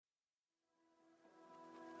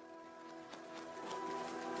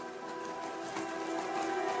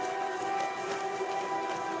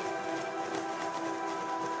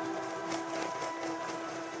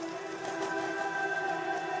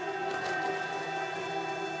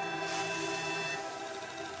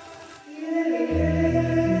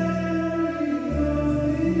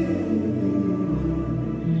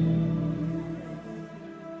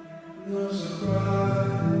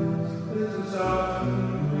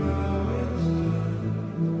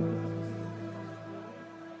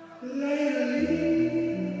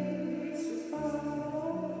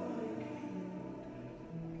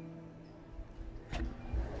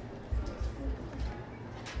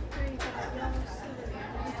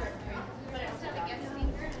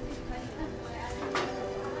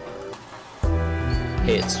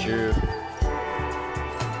Hey, it's Drew.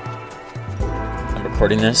 I'm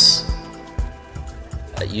recording this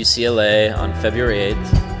at UCLA on February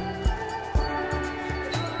 8th,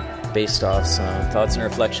 based off some thoughts and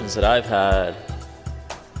reflections that I've had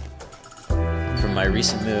from my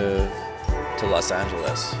recent move to Los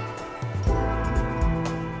Angeles.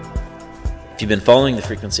 If you've been following the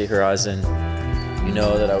Frequency Horizon, you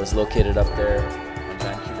know that I was located up there on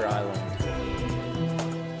Vancouver Island,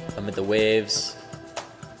 amid the waves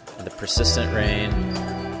and the persistent rain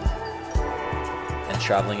and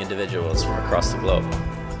traveling individuals from across the globe.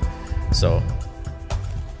 So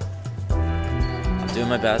I'm doing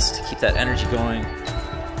my best to keep that energy going.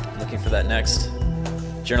 I'm looking for that next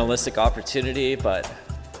journalistic opportunity, but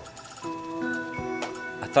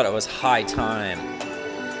I thought it was high time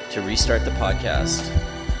to restart the podcast.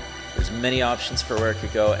 There's many options for where it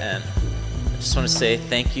could go, and I just want to say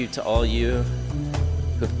thank you to all you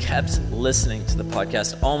who've kept listening to the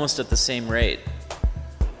podcast almost at the same rate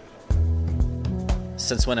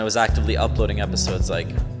since when I was actively uploading episodes. Like,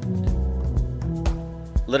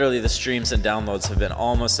 literally the streams and downloads have been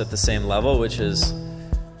almost at the same level, which is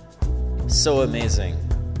so amazing.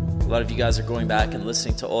 A lot of you guys are going back and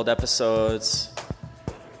listening to old episodes,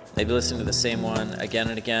 maybe listening to the same one again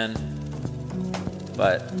and again,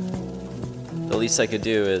 but the least I could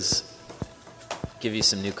do is give you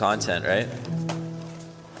some new content, right?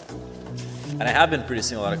 And I have been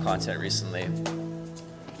producing a lot of content recently.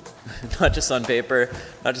 Not just on paper,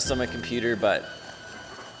 not just on my computer, but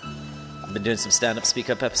I've been doing some stand-up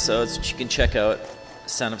speak-up episodes, which you can check out.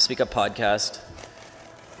 Stand-up speak-up podcast.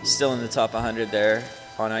 Still in the top 100 there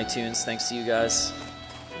on iTunes, thanks to you guys.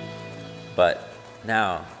 But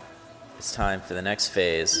now it's time for the next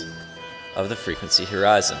phase of the Frequency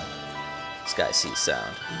Horizon. Sky Sea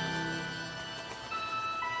Sound.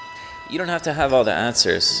 You don't have to have all the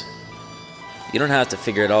answers. You don't have to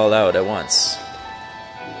figure it all out at once.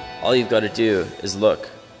 All you've got to do is look.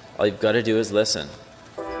 All you've got to do is listen.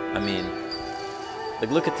 I mean,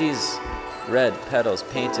 like, look at these red petals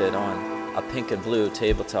painted on a pink and blue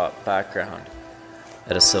tabletop background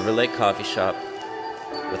at a Silver Lake coffee shop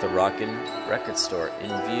with a rockin' record store in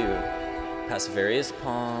view, past various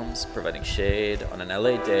palms providing shade on an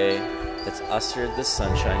LA day that's ushered the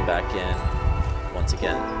sunshine back in once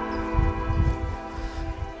again.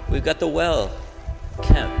 We've got the Well,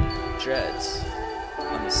 Kemp, Dreads,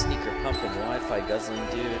 on the sneaker pumping Wi-Fi guzzling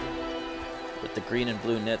dude with the green and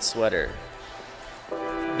blue knit sweater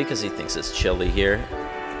because he thinks it's chilly here.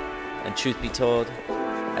 And truth be told,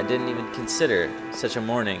 I didn't even consider such a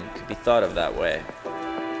morning could be thought of that way.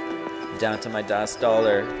 Down to my last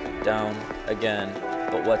dollar, down again,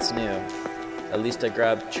 but what's new? At least I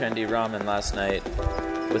grabbed trendy ramen last night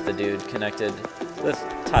with a dude connected with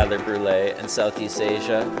Tyler Brule in Southeast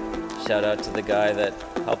Asia. Shout out to the guy that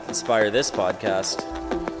helped inspire this podcast.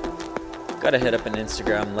 Gotta hit up an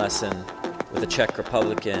Instagram lesson with a Czech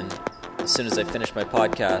Republican as soon as I finish my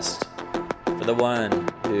podcast for the one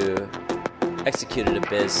who executed a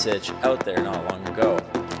biz sitch out there not long ago.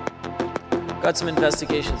 Got some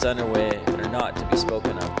investigations underway that are not to be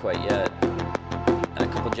spoken of quite yet, and a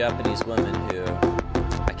couple Japanese women who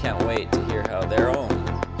I can't wait to hear how their own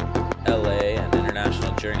LA and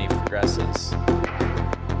international journey progresses.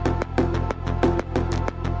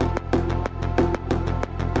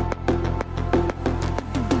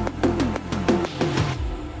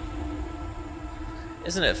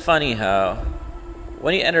 Isn't it funny how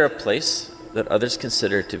when you enter a place that others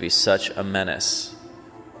consider to be such a menace,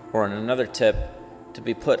 or on another tip, to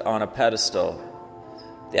be put on a pedestal,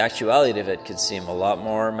 the actuality of it can seem a lot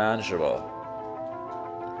more manageable.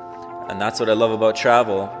 And that's what I love about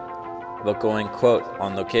travel, about going, quote,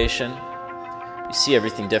 on location. You see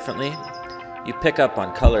everything differently. You pick up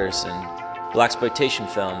on colors and blaxploitation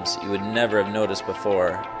films you would never have noticed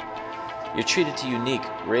before. You're treated to unique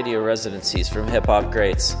radio residencies from hip-hop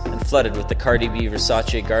greats and flooded with the Cardi B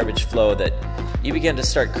Versace garbage flow that you begin to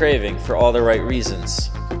start craving for all the right reasons.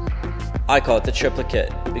 I call it the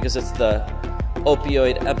triplicate because it's the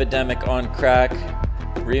opioid epidemic on crack,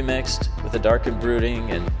 remixed with a dark and brooding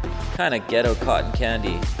and kind of ghetto cotton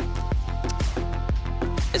candy.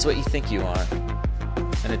 It's what you think you want,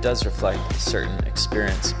 and it does reflect a certain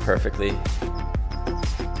experience perfectly.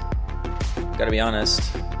 Gotta be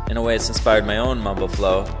honest, in a way it's inspired my own mumble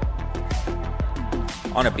flow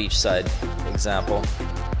on a beachside example,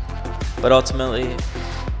 but ultimately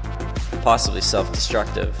possibly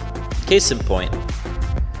self-destructive. Case in point,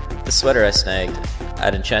 the sweater I snagged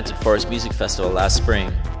at Enchanted Forest Music Festival last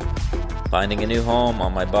spring, finding a new home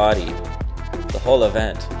on my body. The whole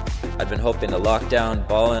event, I'd been hoping to lock down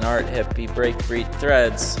ball and art hippie breakbeat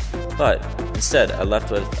threads, but Instead, I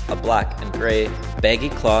left with a black and gray baggy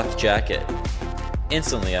cloth jacket.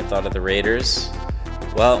 Instantly, I thought of the Raiders.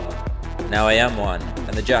 Well, now I am one,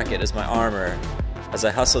 and the jacket is my armor as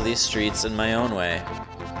I hustle these streets in my own way.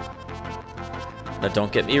 Now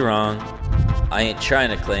don't get me wrong, I ain't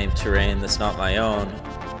trying to claim terrain that's not my own.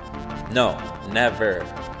 No, never.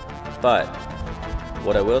 But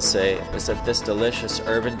what I will say is that this delicious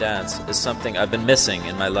urban dance is something I've been missing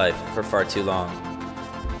in my life for far too long.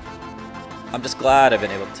 I'm just glad I've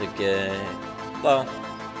been able to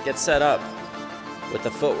get set up with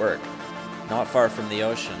the footwork not far from the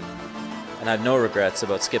ocean. And I have no regrets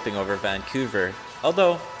about skipping over Vancouver,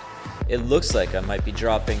 although it looks like I might be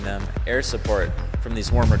dropping them air support from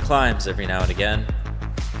these warmer climes every now and again.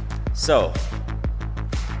 So,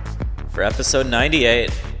 for episode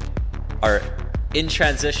 98, our in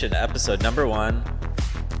transition episode number 1,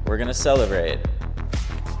 we're going to celebrate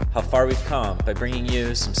how far we've come by bringing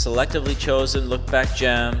you some selectively chosen look-back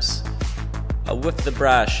jams, a whiff of the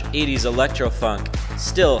brash 80s electro-funk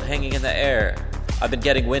still hanging in the air I've been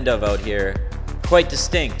getting wind of out here, quite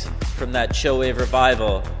distinct from that chill wave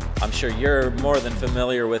revival I'm sure you're more than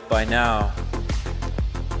familiar with by now.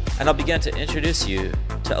 And I'll begin to introduce you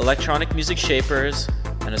to electronic music shapers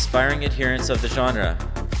and aspiring adherents of the genre.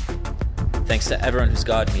 Thanks to everyone who's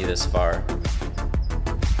gotten me this far.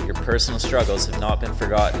 Your personal struggles have not been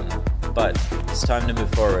forgotten, but it's time to move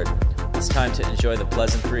forward. It's time to enjoy the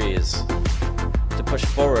pleasant breeze, to push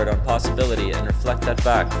forward on possibility and reflect that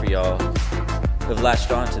back for y'all who have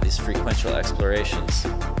latched on to these frequential explorations.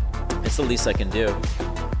 It's the least I can do.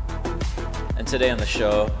 And today on the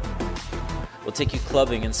show, we'll take you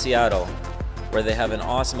clubbing in Seattle, where they have an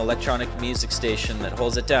awesome electronic music station that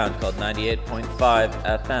holds it down called 98.5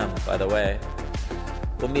 FM, by the way.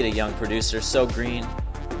 We'll meet a young producer so green,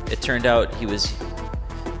 it turned out he was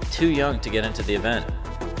too young to get into the event.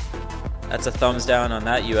 That's a thumbs down on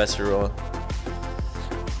that US rule.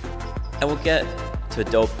 And we'll get to a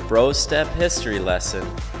dope bro step history lesson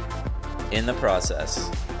in the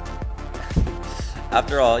process.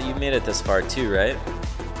 After all, you made it this far too, right?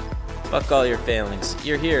 Fuck all your failings.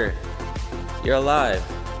 You're here. You're alive.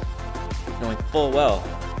 Knowing full well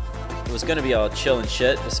it was gonna be all chill and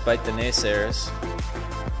shit despite the naysayers.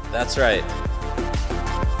 That's right.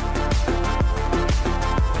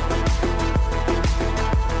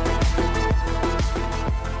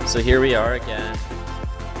 So here we are again,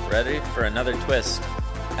 ready for another twist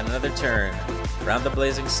and another turn around the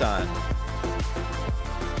blazing sun.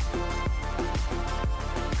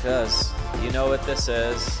 Because you know what this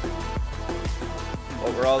is,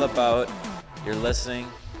 what we're all about. You're listening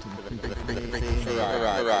to the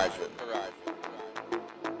Horizon.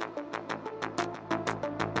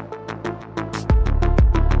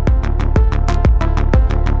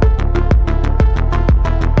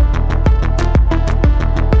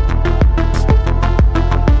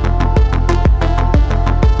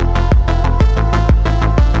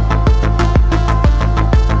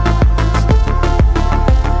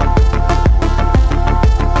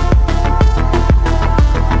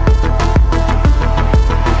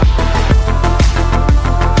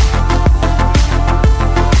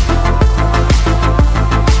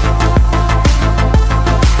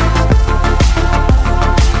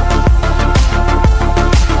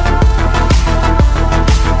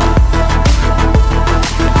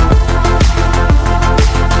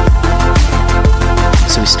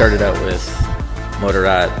 Started out with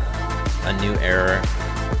Motorrad, A New Era,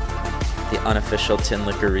 the unofficial Tin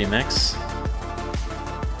Liquor remix.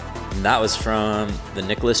 And that was from the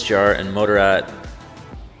Nicholas Jar and Motorrad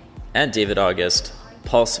and David August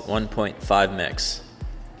Pulse 1.5 mix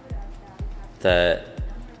that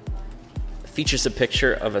features a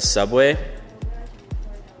picture of a subway.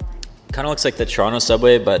 Kind of looks like the Toronto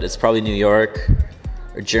subway, but it's probably New York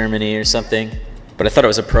or Germany or something. But I thought it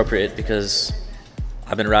was appropriate because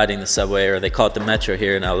I've been riding the subway, or they call it the metro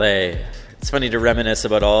here in LA. It's funny to reminisce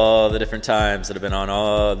about all the different times that I've been on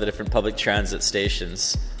all the different public transit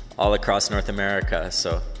stations all across North America.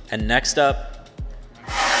 And next up,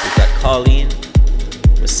 we've got Colleen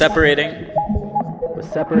with Separating.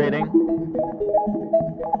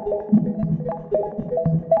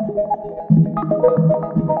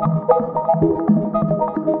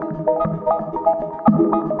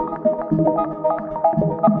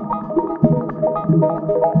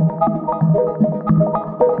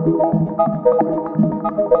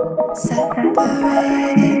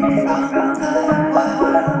 Separating from the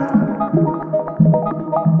world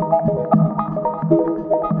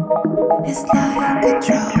is like a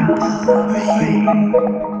drop of rain.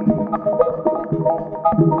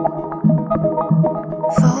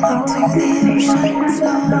 falling to the ocean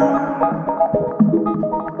floor.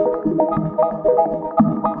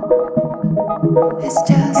 It's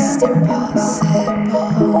just impossible.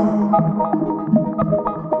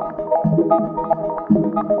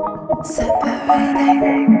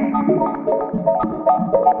 Separating,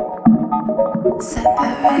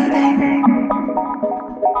 separating,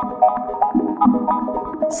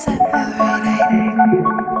 separating,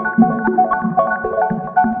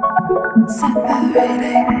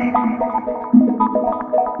 separating.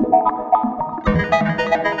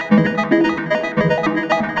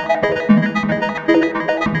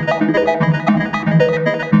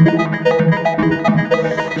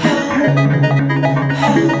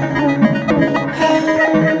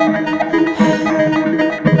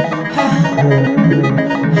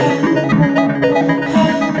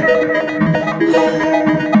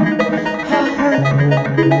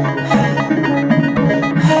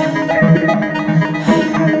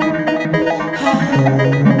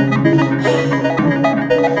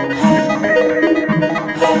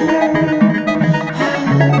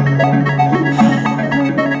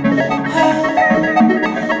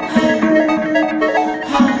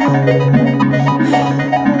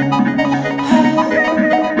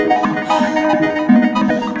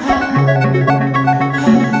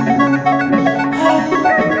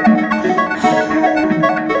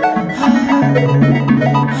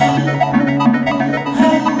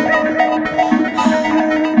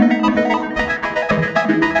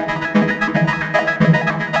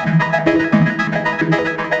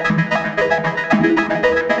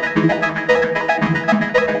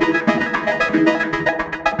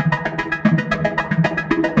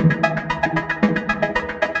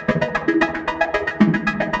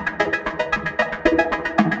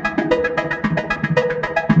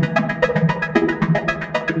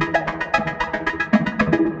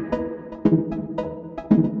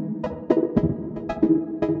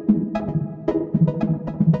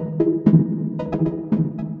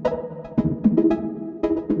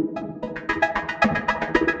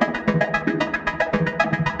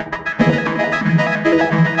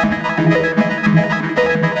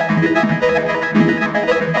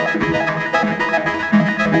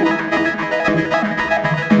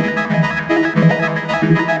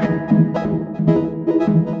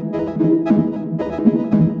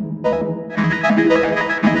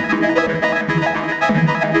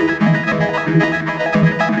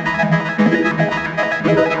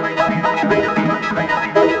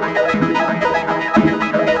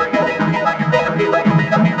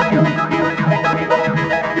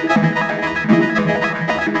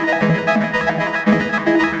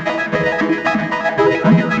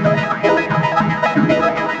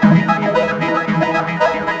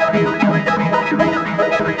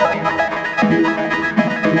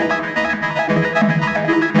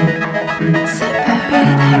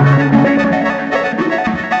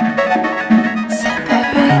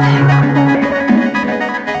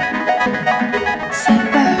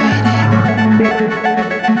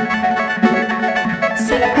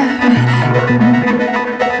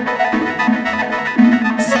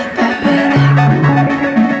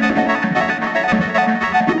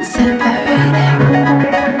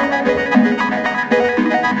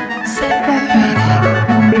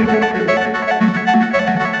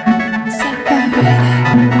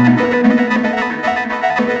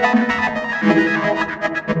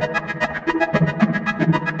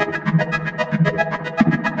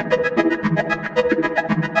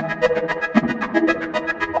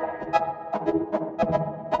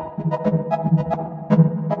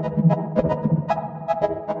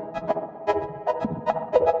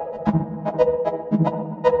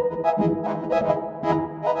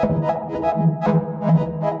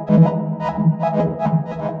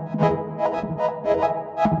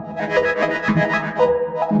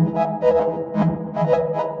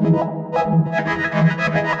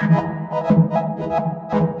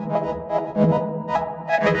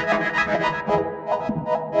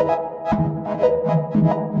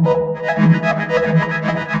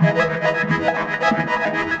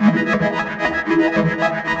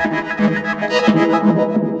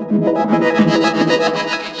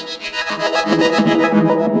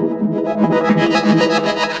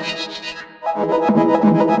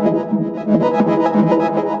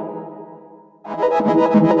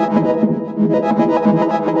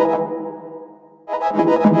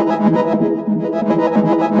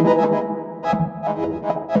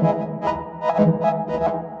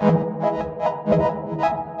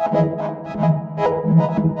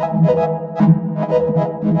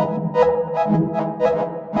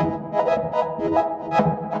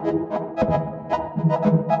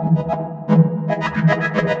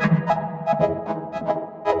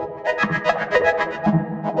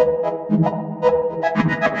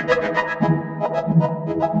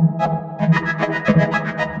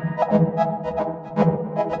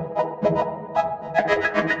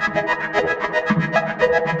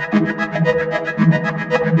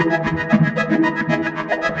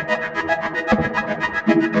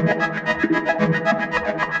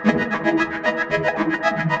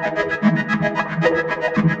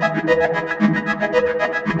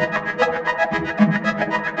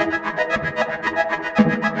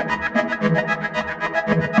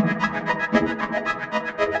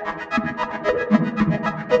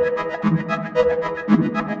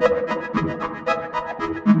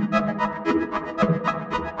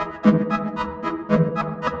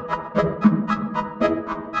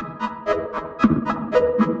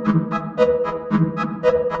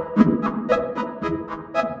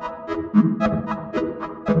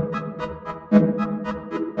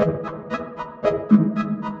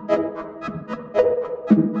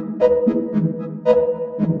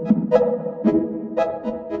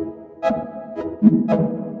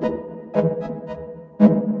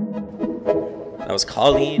 That was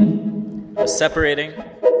Colleen. It was separating.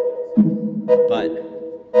 But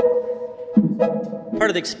part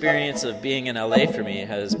of the experience of being in LA for me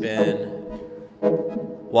has been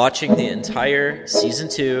watching the entire season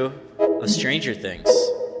 2 of Stranger Things.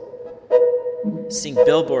 Seeing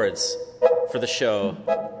billboards for the show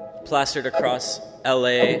plastered across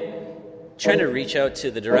LA, trying to reach out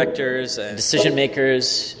to the directors and decision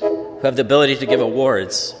makers who have the ability to give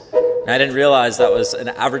awards. And I didn't realize that was an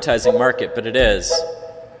advertising market, but it is.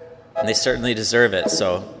 And they certainly deserve it.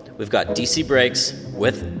 So we've got DC Breaks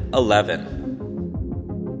with 11.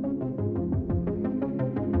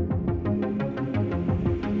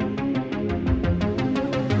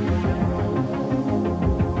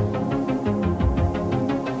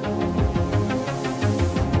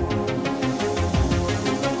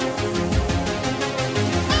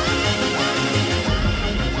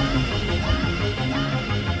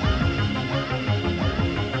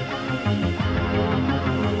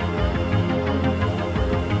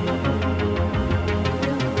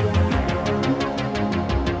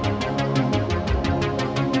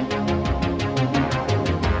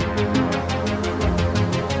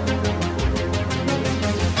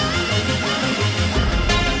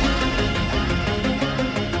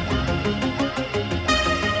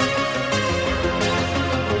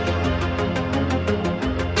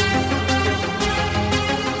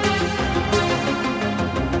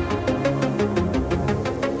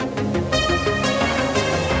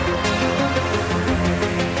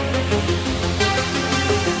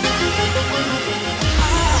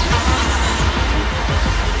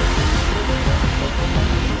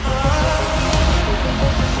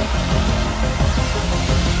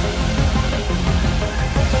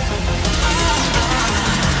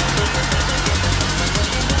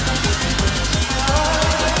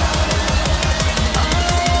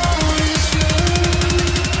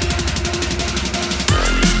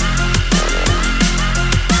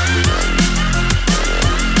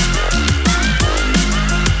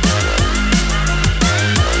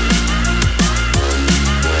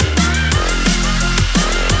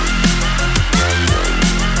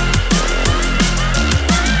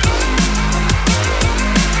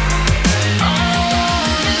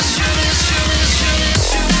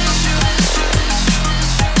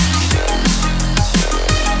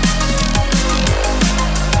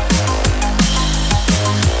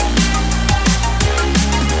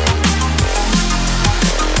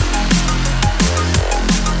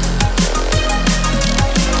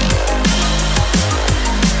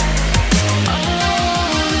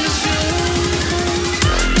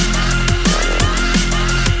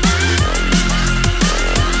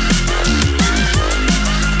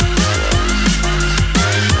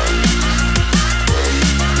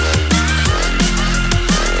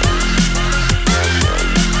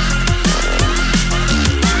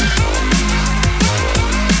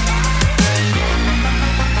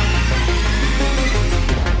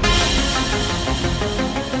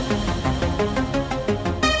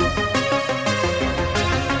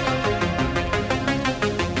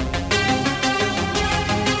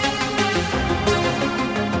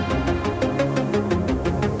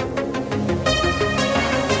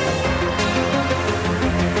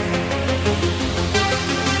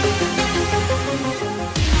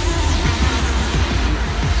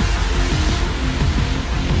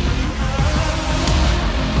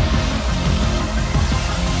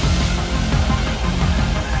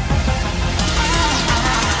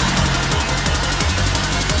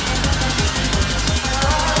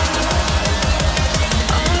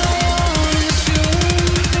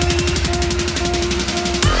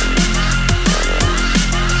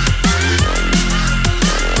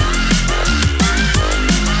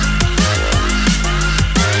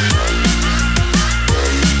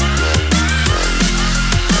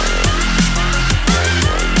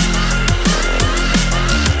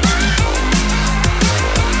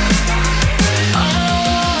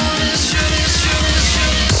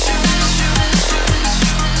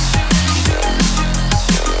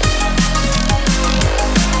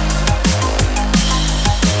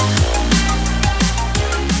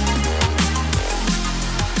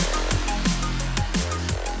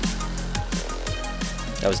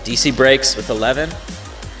 That was DC Breaks with 11.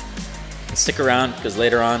 And stick around because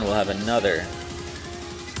later on we'll have another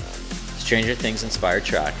Stranger Things inspired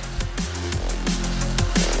track.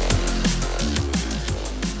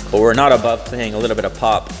 But we're not above playing a little bit of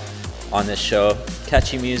pop on this show.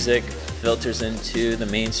 Catchy music filters into the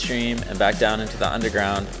mainstream and back down into the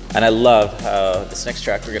underground. And I love how this next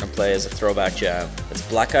track we're gonna play is a throwback jam. It's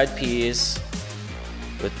Black Eyed Peas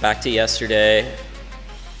with Back to Yesterday.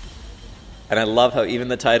 And I love how even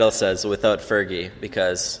the title says Without Fergie,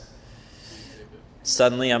 because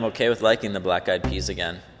suddenly I'm okay with liking the Black Eyed Peas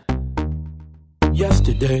again.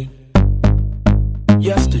 Yesterday,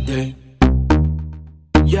 yesterday,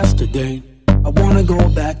 yesterday. I wanna go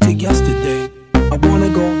back to yesterday. I wanna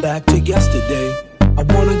go back to yesterday. I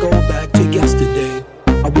wanna go back to yesterday.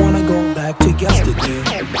 I wanna go back to yesterday.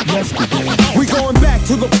 Yesterday. We going back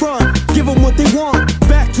to the front, give them what they want.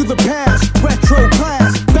 Back to the past, retro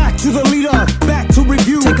class. Back to the leader, back to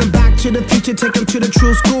review. Take them back to the future, take them to the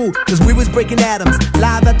true school. Cause we was breaking atoms,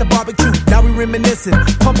 live at the barbecue. Now we reminiscing,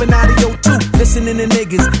 pumping audio too. Listening to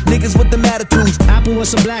niggas with them attitudes. Apple with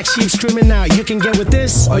some black sheep screaming out. You can get with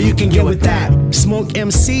this, or you can get with that. Smoke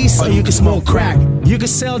MCs, or you can smoke crack. You can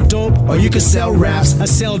sell dope, or you can sell raps. I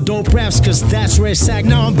sell dope raps, cause that's where it's at.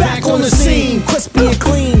 Now I'm back on the scene, crispy and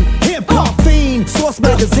clean. hip-hop fiend. Source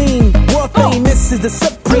magazine, world famous is the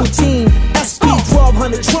supreme team. SP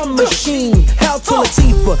 1200 drum machine. Hell to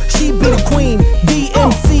Latifah, she be the queen.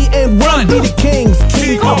 DMC and Run be the kings.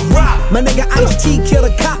 King of rock. My nigga Ice-T kill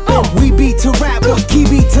a cop. We beat to rap, key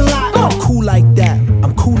beat to lock. I'm cool like that,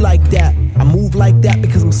 I'm cool like that. I move like that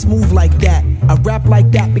because I'm smooth like that. I rap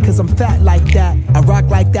like that because I'm fat like that. I rock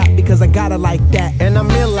like that because I gotta like that. And I'm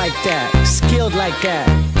ill like that, skilled like that.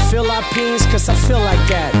 Philippines cause I feel like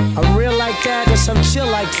that. I'm real like that cause I'm chill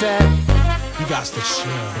like that. You got to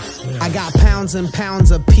chill. I got pounds and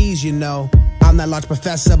pounds of peas, you know. I'm that large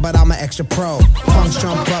professor, but I'm an extra pro. Punks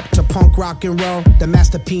jump up to punk rock and roll. The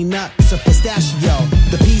master peanut, it's a pistachio.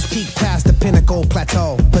 The peas peak past the pinnacle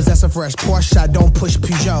plateau. Possess a fresh Porsche, I don't push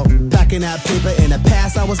Peugeot. Back in that paper, in the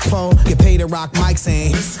past I was po. Get paid to rock mics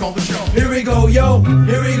saying, this is called the show. Here we go, yo,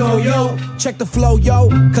 here we go, yo. Check the flow, yo,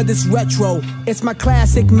 cause it's retro. It's my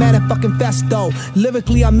classic motherfucking festo.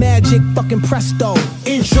 Lyrically I'm magic, fucking presto.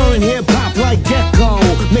 Insuring hip-hop like Gecko.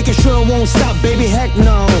 Making sure it won't stop, baby, heck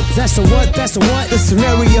no. That's the what, that's the what? The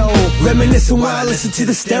scenario, reminiscing while I listen to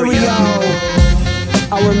the stereo.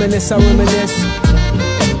 I reminisce, I reminisce,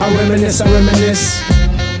 I reminisce, I reminisce.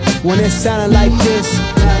 When it sounded like this,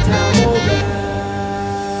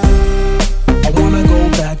 I wanna go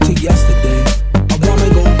back to yesterday. I wanna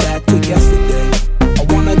go back to yesterday. I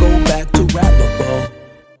wanna go back to rap.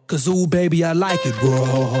 Cause ooh baby I like it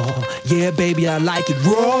raw. Yeah baby I like it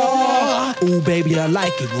raw. Ooh baby I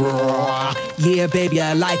like it raw. Yeah baby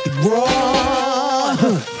I like it raw.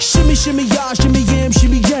 Shimmy shimmy ya, shimmy yam,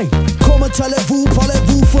 shimmy yang. Comment allez-vous,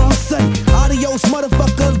 parlez-vous français? Adios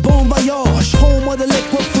motherfuckers, bon voyage. Home of the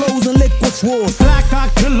liquid flows and liquid swords. Black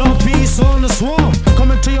Hawk Killer Beast on the swarm.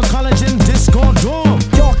 Coming to your college in disco dorm.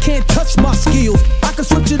 Y'all can't touch my skills. I can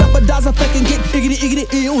switch it up a dozen effect and get iggity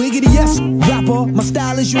iggity ill higgity yes. Rapper, my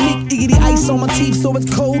style is unique. Iggity ice on my teeth so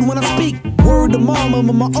it's cold when I speak. Word to mama, I'm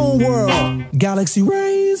in my own world. Galaxy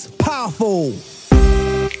rays, powerful.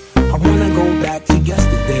 I wanna go back to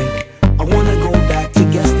yesterday. I wanna go back to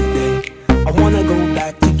yesterday. I wanna go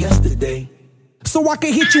back to yesterday. So I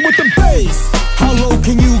can hit you with the bass. How low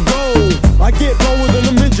can you go? I get lower than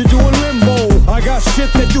a midget doing limbo. I got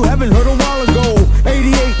shit that you haven't heard a while ago.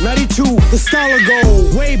 88, 92, the style of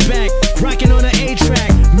gold. Way back, rocking on the A-track.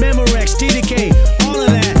 Memorex, DDK, all of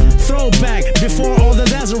that. Throwback, before all the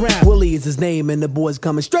that's a rap. Willie is his name and the boys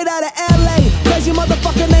coming straight out of LA. Crazy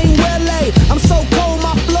motherfucker named Willie. I'm so cold,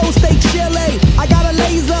 my flow stay chilly. I got a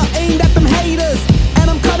laser aimed at them haters. And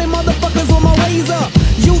I'm cutting motherfuckers with my razor.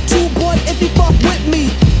 You too, boy, if you fuck with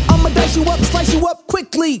me, I'ma dice you up, slice you up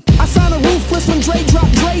quickly. I sign a ruthless when Dre drop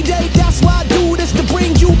Dre Day. That's why I do this to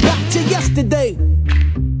bring you back to yesterday.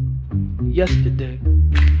 Yesterday.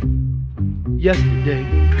 Yesterday.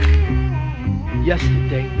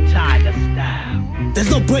 Yesterday, tied the style. There's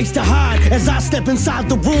no breaks to hide as I step inside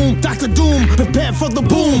the room. Dr. Doom, prepare for the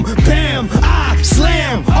boom. Bam, I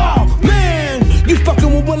slam. Oh man, you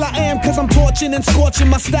fucking with Will I Am, cause I'm torching and scorching.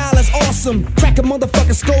 My style is awesome. Cracking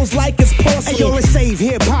motherfucking skulls like it's porcelain. Hey yo, let's save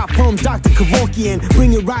hip-hop from Dr. Kevorkian.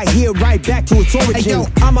 Bring it right here, right back to its origin. Hey yo,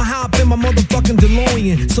 I'ma hop in my motherfucking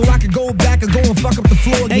DeLorean so I can go back and go and fuck up the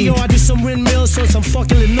floor again. Hey yo, I do some windmills on some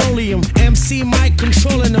fucking linoleum. MC Mike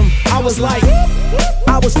controlling them. I was like,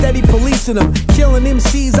 I was steady policing them. Killing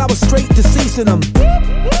MCs, I was straight deceasing them.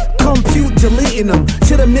 Compute deleting them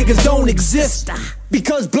till them niggas don't exist.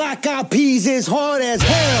 Because Black Eyed Peas is hard as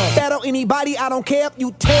hell. Battle anybody, I don't care if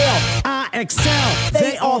you tell. I excel,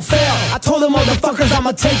 they all fail. I told them motherfuckers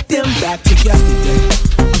I'ma take them Back to yesterday.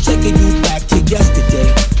 I'm taking you back to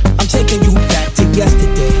yesterday. I'm taking you back to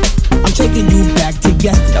yesterday. I'm taking you back to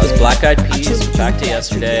yesterday. That was Black Eyed Peas, Back to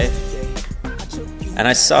Yesterday. And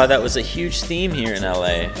I saw that was a huge theme here in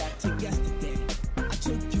LA.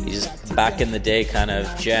 These back in the day kind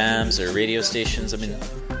of jams or radio stations. I mean,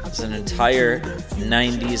 it's an entire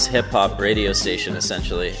 90s hip-hop radio station,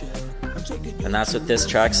 essentially. And that's what this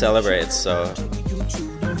track celebrates, so...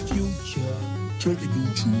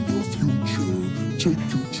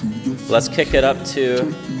 Let's kick it up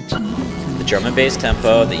to the drum and bass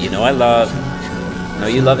tempo that you know I love. I know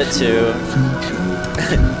you love it too.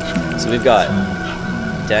 So we've got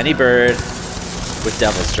Danny Bird with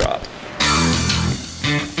Devil's Drop.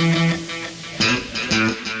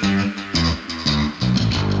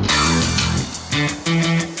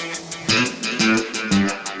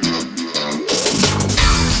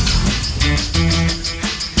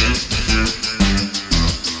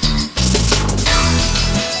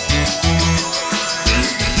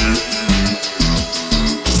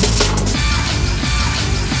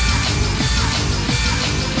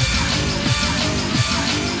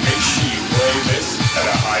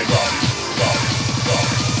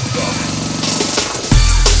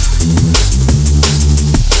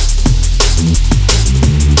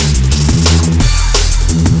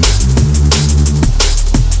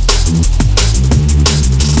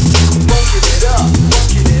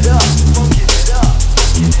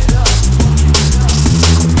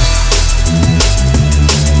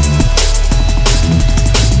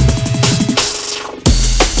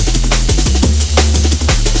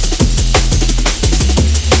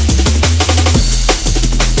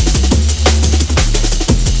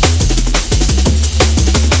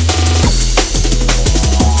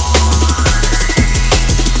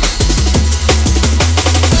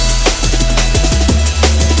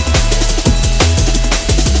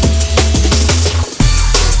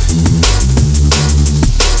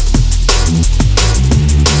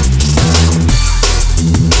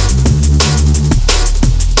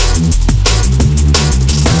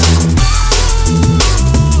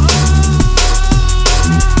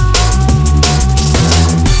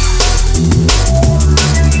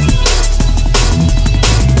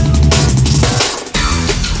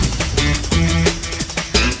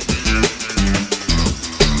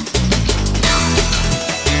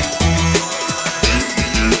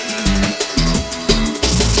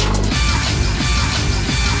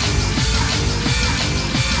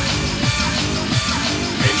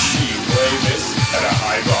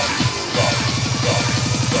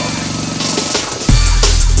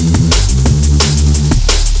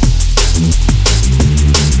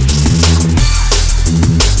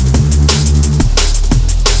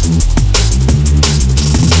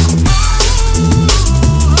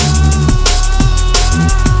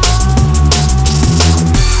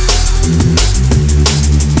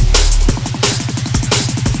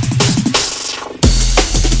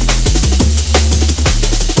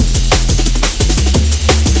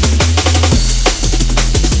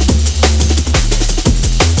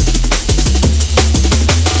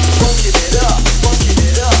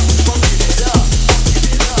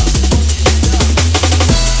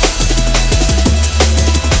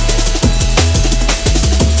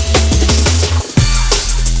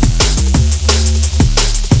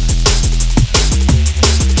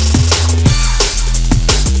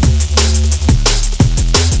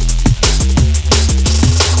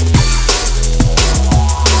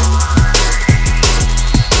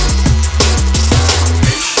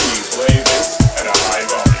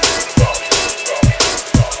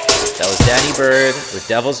 Bird with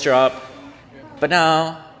Devil's Drop. But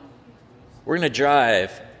now, we're going to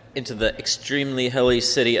drive into the extremely hilly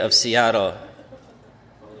city of Seattle.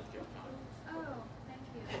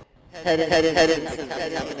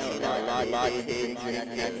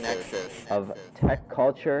 Of tech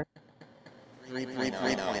culture.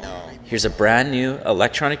 Here's a brand new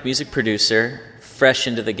electronic music producer, fresh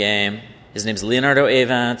into the game. His name's Leonardo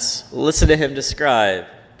Avance. Listen to him describe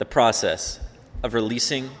the process of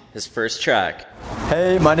releasing his first track.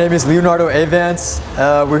 Hey, my name is Leonardo Avance.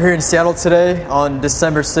 We're here in Seattle today on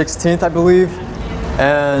December 16th, I believe.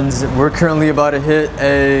 And we're currently about to hit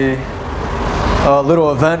a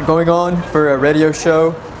little event going on for a radio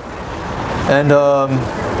show. And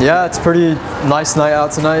yeah, it's a pretty nice night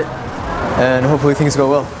out tonight. And hopefully things go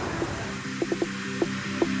well.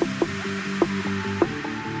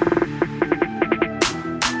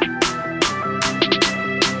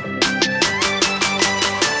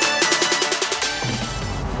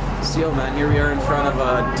 here we are in front of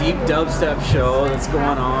a deep dubstep show that's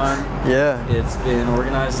going on. Yeah. It's been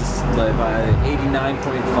organized by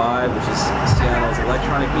 89.5, which is Seattle's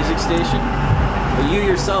electronic music station. But you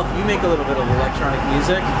yourself, you make a little bit of electronic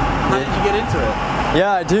music. How did you get into it?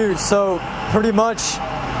 Yeah, I do. So pretty much,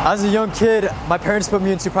 as a young kid, my parents put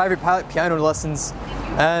me into private piano lessons,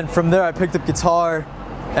 and from there I picked up guitar.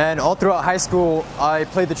 And all throughout high school, I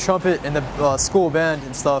played the trumpet in the school band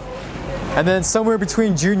and stuff. And then somewhere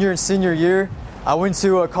between junior and senior year, I went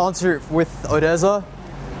to a concert with Odessa.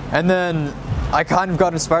 And then I kind of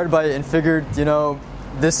got inspired by it and figured, you know,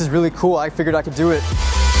 this is really cool. I figured I could do it.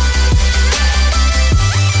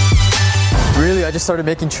 Really, I just started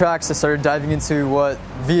making tracks. I started diving into what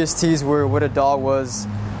VSTs were, what a DAW was,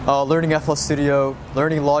 learning FL Studio,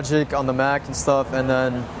 learning Logic on the Mac and stuff, and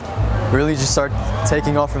then really just started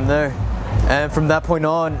taking off from there. And from that point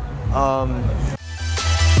on,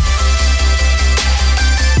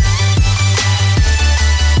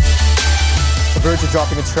 the verge of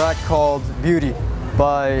dropping a track called Beauty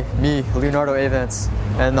by me, Leonardo Avance,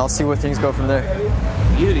 and I'll see where things go from there.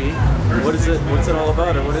 Beauty? What is it? What's it all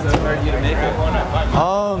about, or what inspired you to make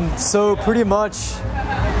it? So pretty much,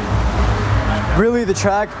 really the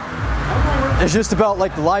track is just about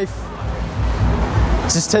like life,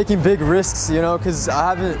 just taking big risks, you know, because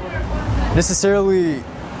I haven't necessarily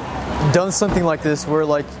done something like this where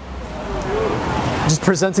like just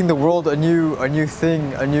presenting the world a new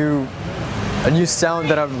thing, a new sound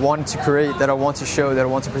that I wanted to create, that I want to show, that I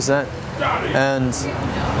want to present. And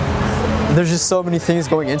there's just so many things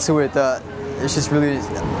going into it that it's just really,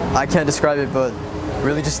 I can't describe it, but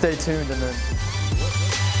really just stay tuned and then.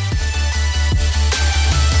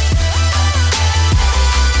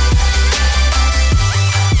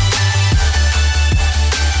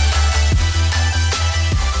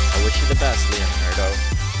 I wish you the best, Leonardo.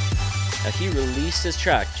 Now, he released his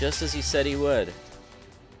track just as he said he would.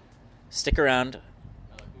 Stick around,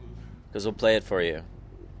 because we'll play it for you.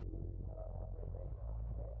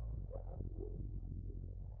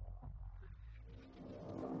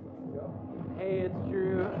 Hey, it's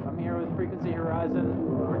Drew. I'm here with Frequency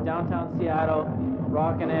Horizon. We're downtown Seattle,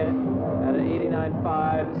 rocking it at an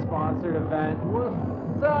 89.5 sponsored event.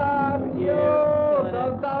 What's up, yo?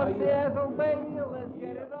 Downtown Seattle, baby. Let's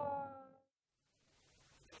get it on.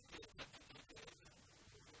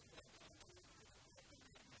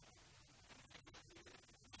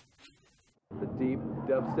 The deep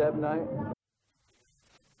dubstep night.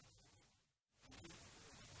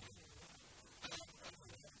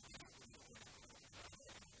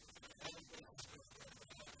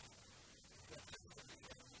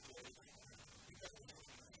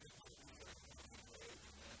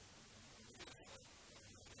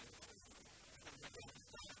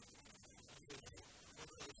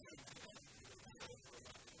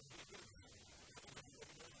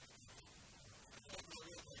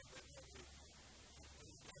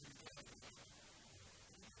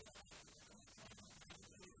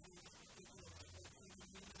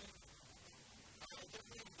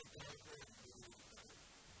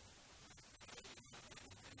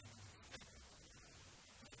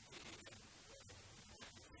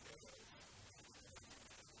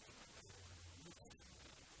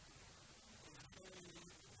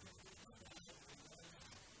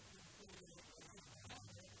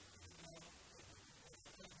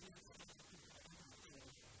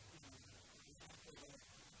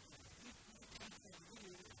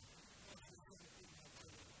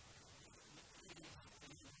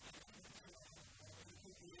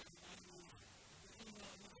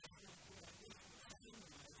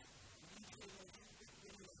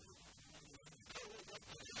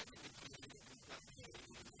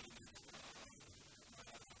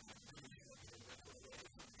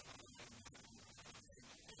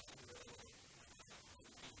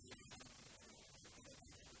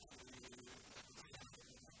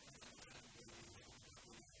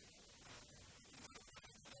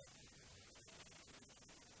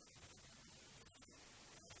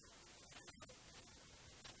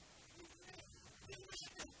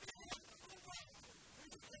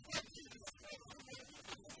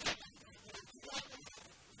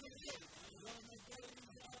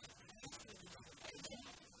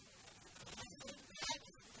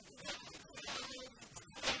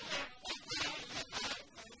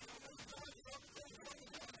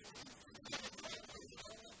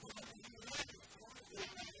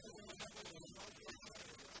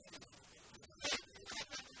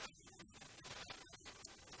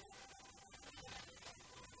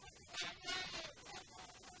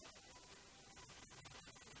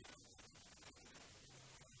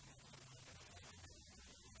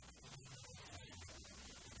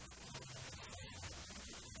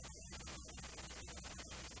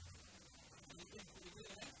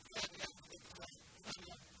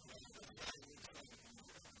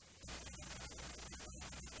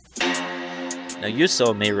 Now,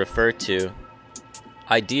 usul may refer to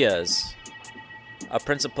ideas, a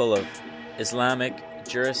principle of Islamic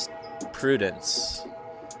jurisprudence,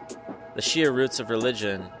 the Shia roots of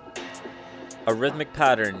religion, a rhythmic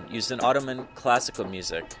pattern used in Ottoman classical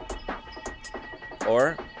music.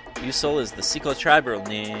 Or, usul is the Siklo-tribal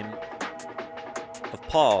name of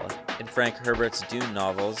Paul in Frank Herbert's Dune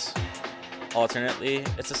novels. Alternately,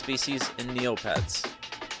 it's a species in Neopets.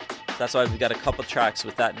 That's why we've got a couple tracks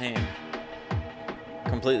with that name.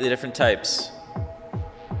 Completely different types.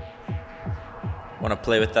 Want to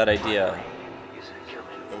play with that idea?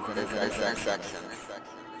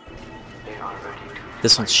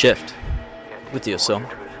 This one's Shift with usul.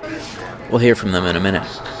 We'll hear from them in a minute.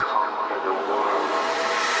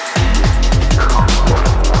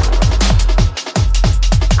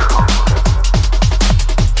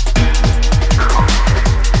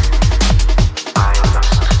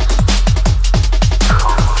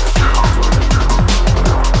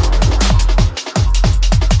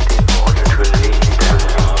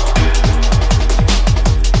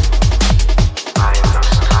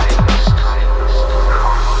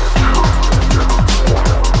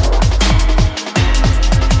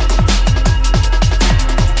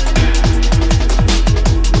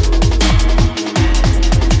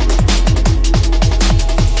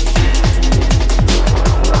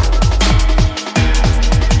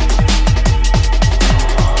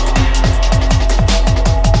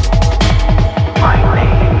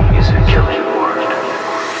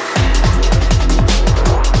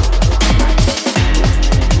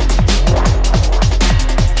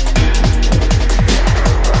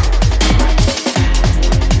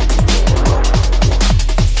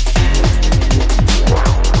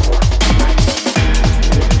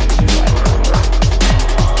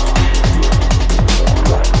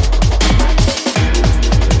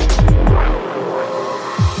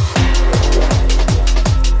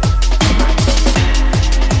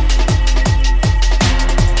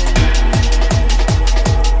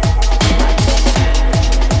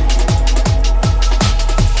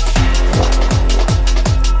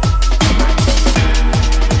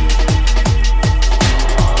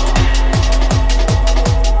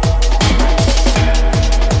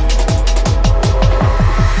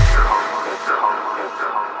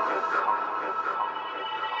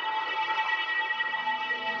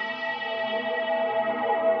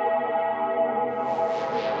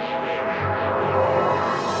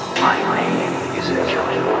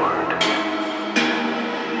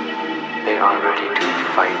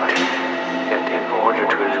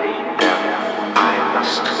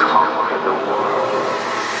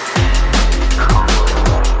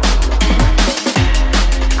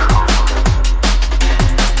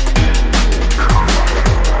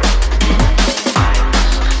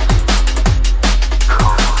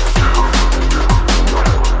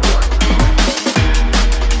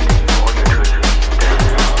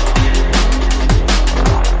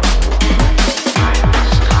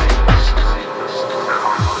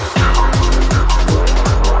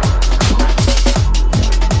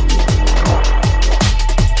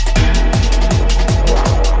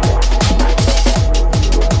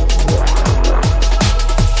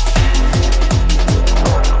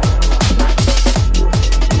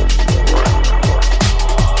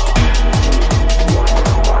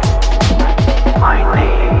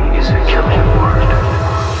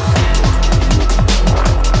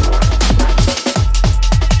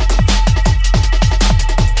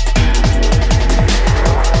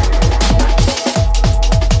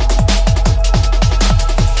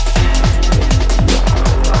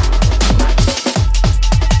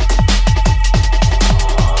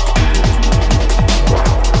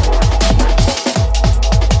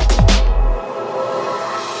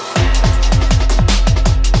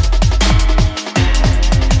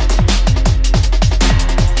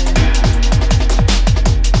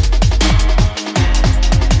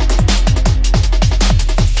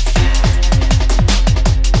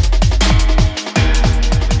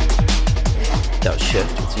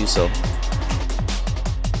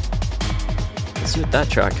 Let's see what that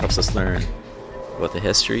track helps us learn about the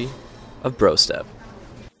history of Brostep.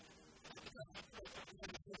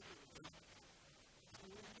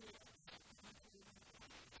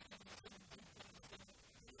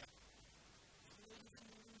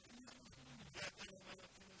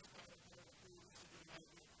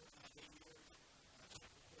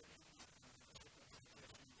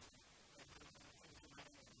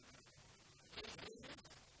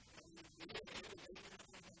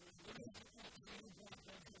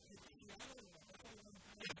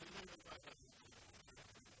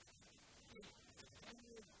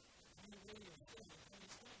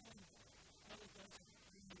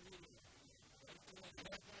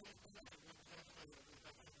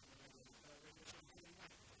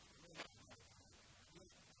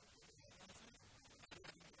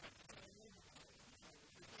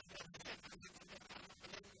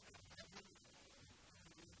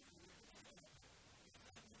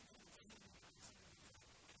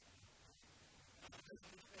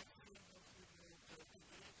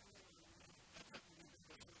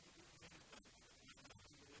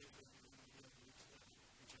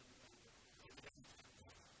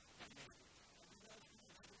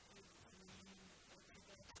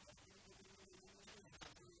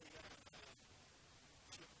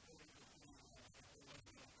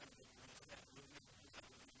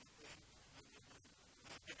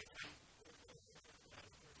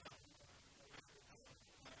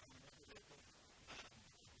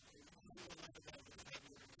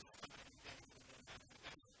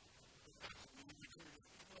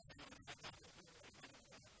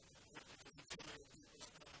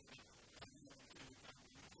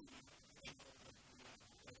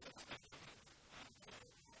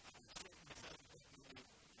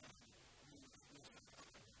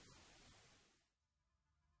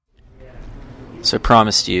 So I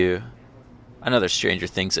promised you another Stranger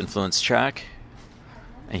Things influence track,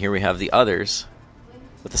 and here we have The Others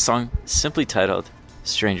with a song simply titled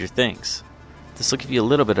Stranger Things. This will give you a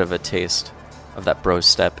little bit of a taste of that bro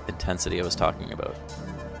step intensity I was talking about.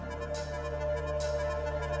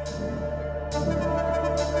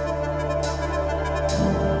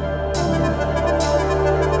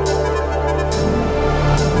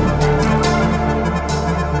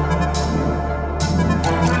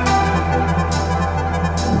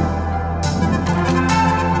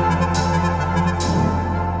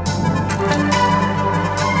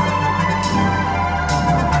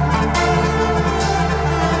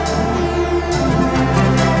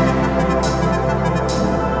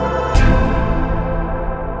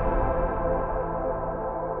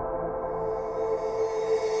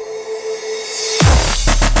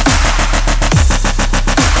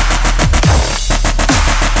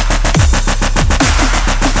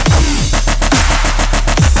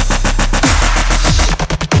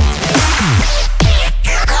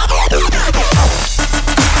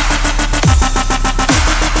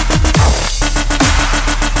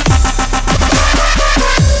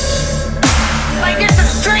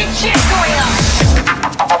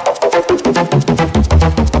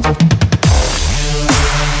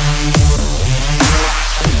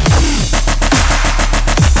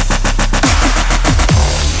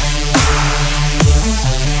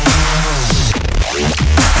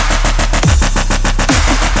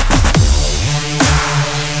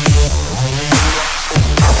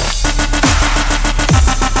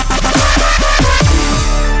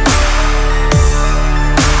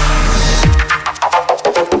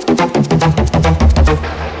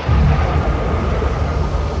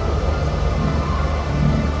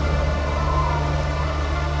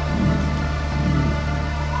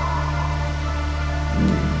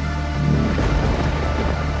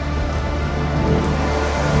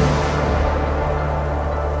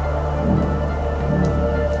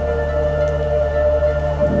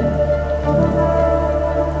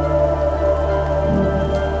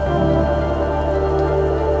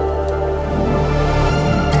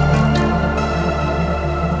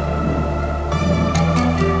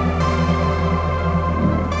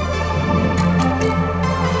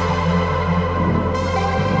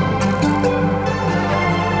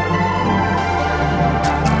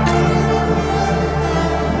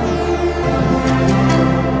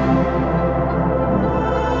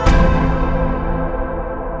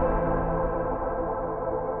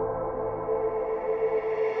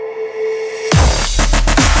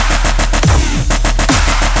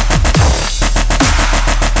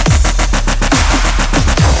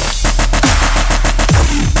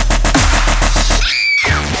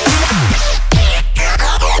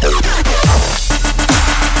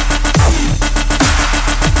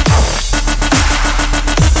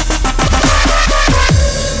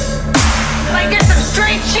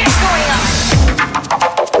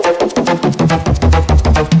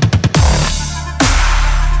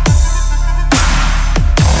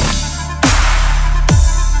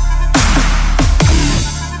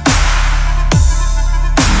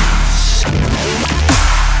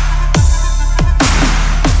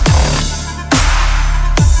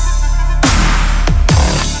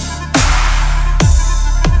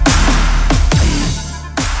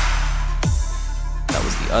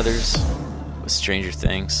 Others with Stranger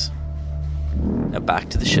Things. Now back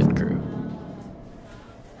to the Shit Crew.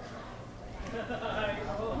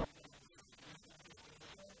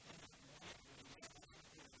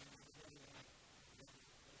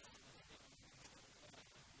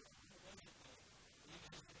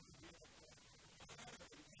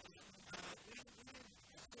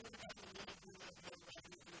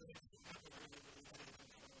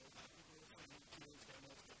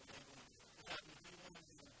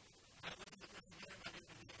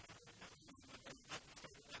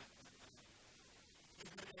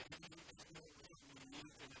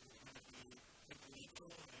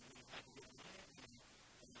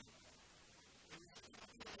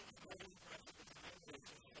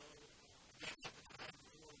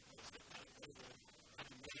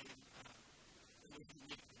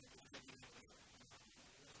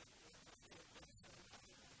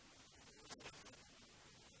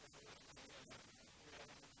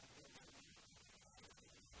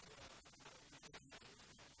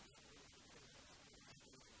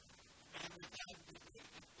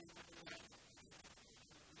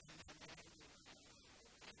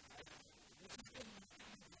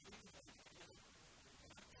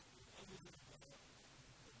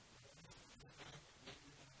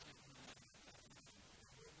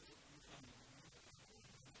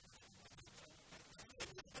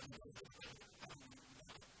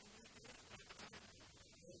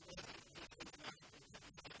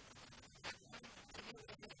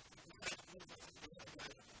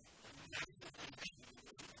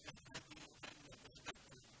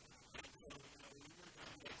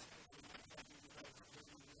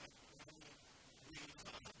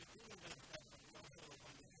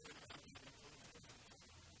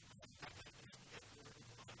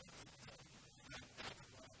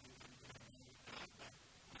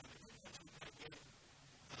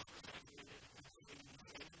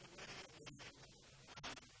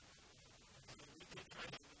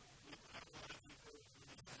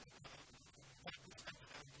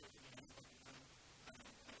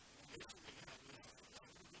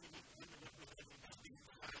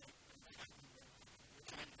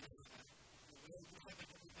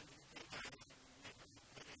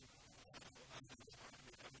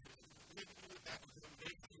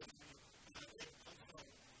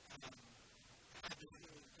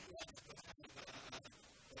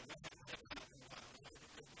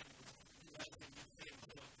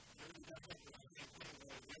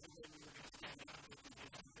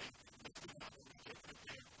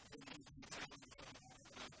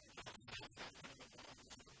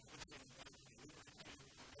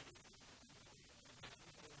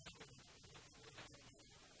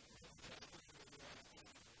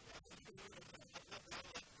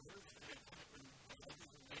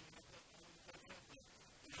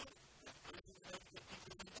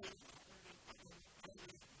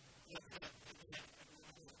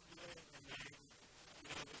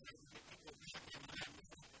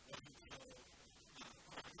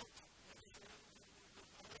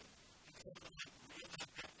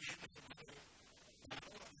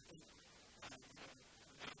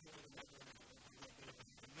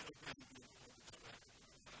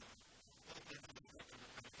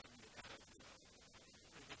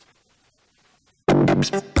 Now,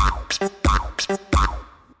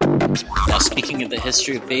 speaking of the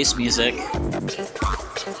history of bass music,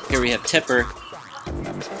 here we have Tipper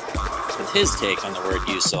with his take on the word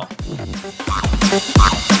usul.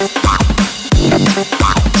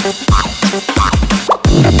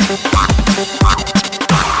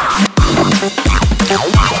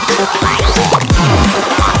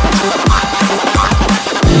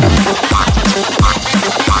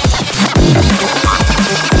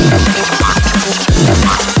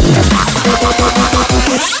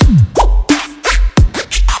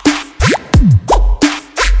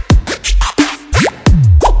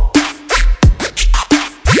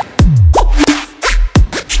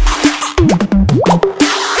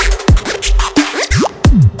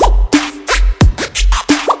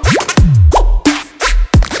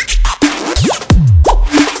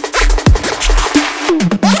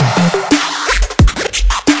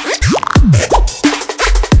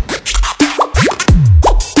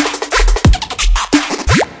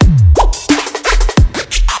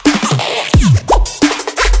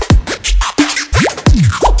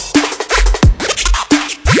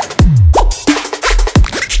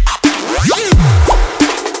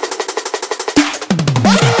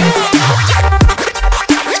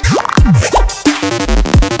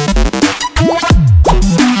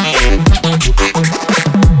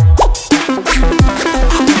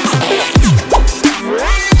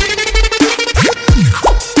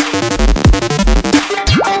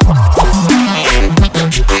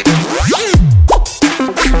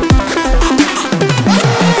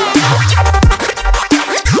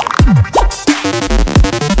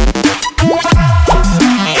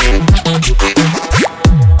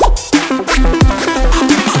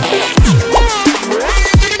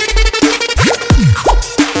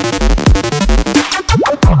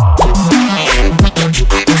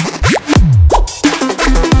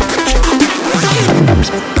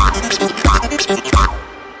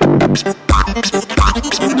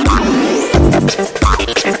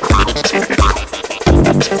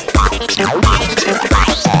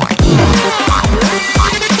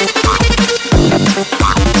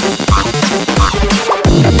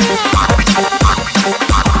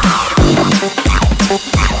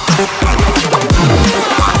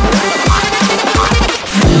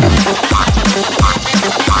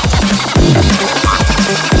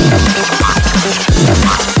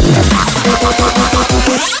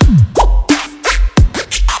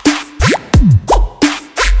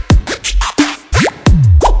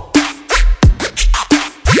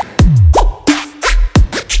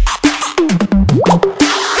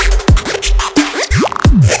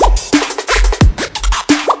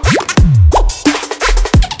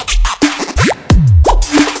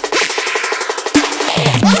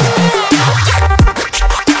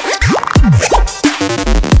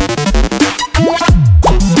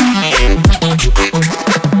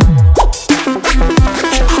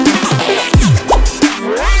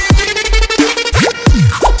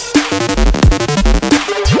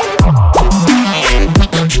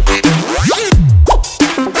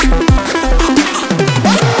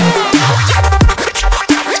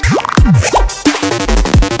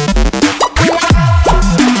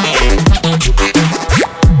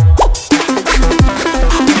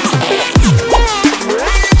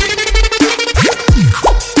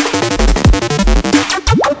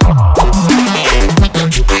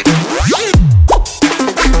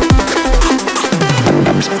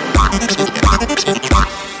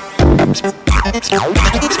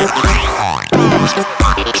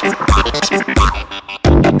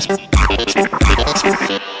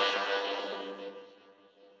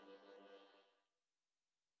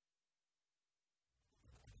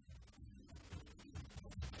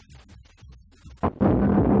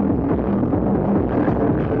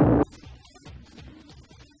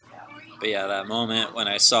 But yeah, that moment when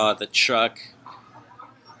I saw the truck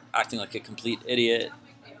acting like a complete idiot,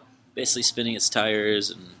 basically spinning its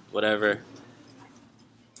tires and whatever, it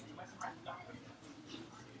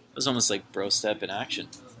was almost like bro step in action.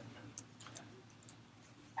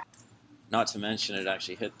 Not to mention it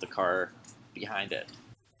actually hit the car behind it.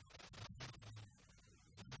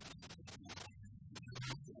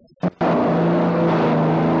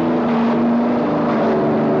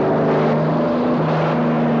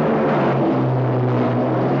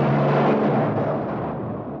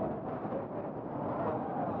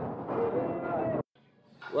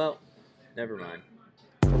 Well, never mind.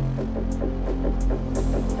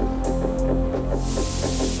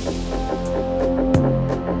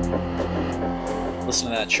 Listen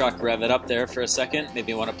to that truck rev it up there for a second.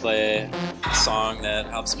 Maybe you want to play a song that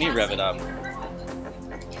helps me rev it up.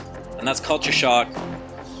 And that's Culture Shock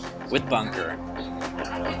with Bunker.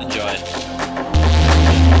 Enjoy.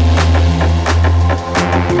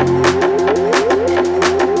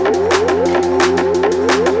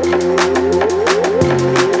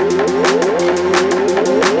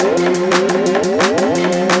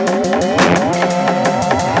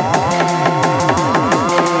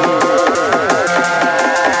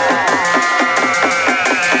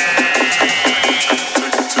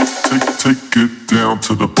 Take it down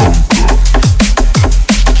to the bone.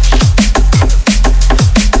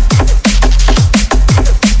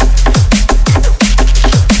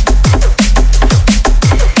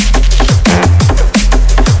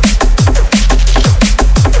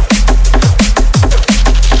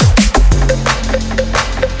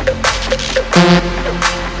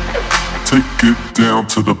 Take it down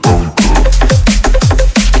to the bone.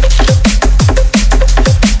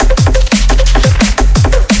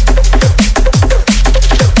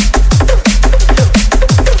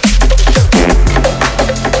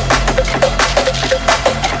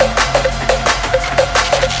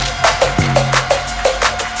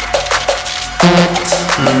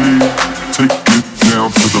 Take it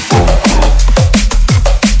down to the bone.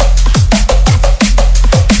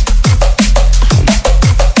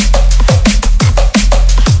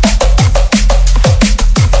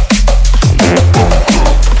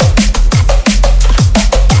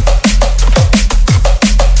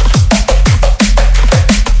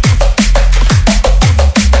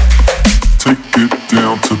 Take it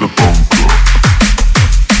down to the bone.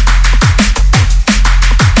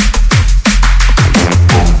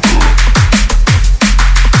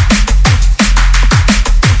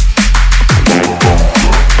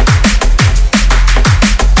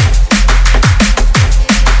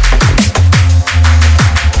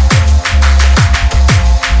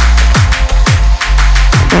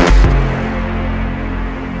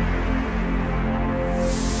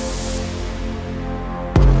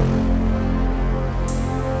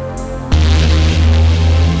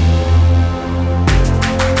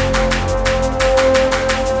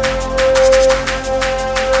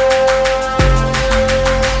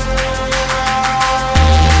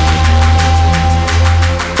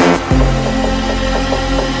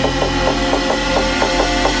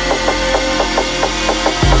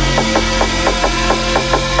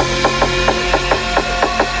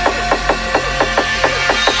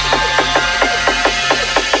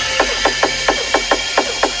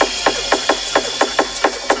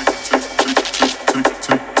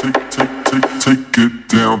 Take it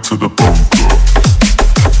down to the bone.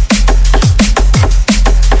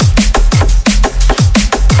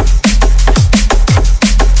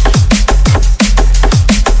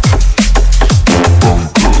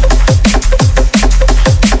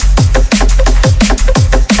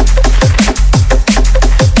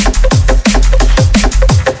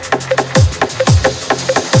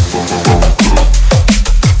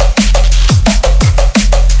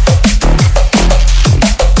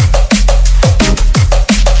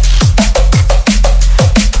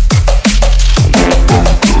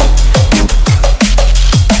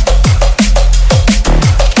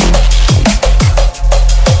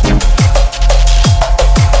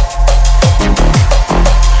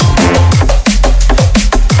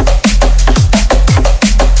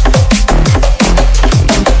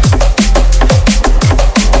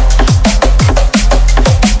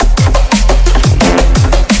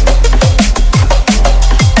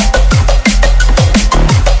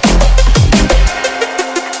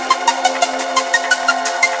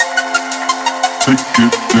 Take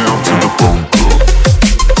it down to the bone.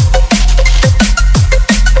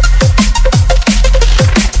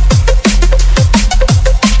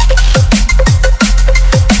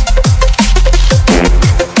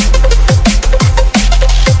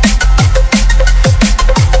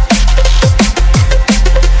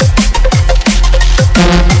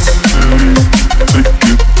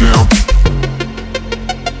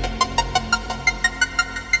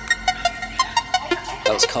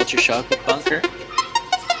 That was Culture Shock with Bunker.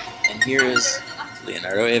 And here is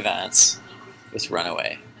Leonardo Evans with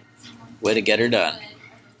Runaway. Way to get her done.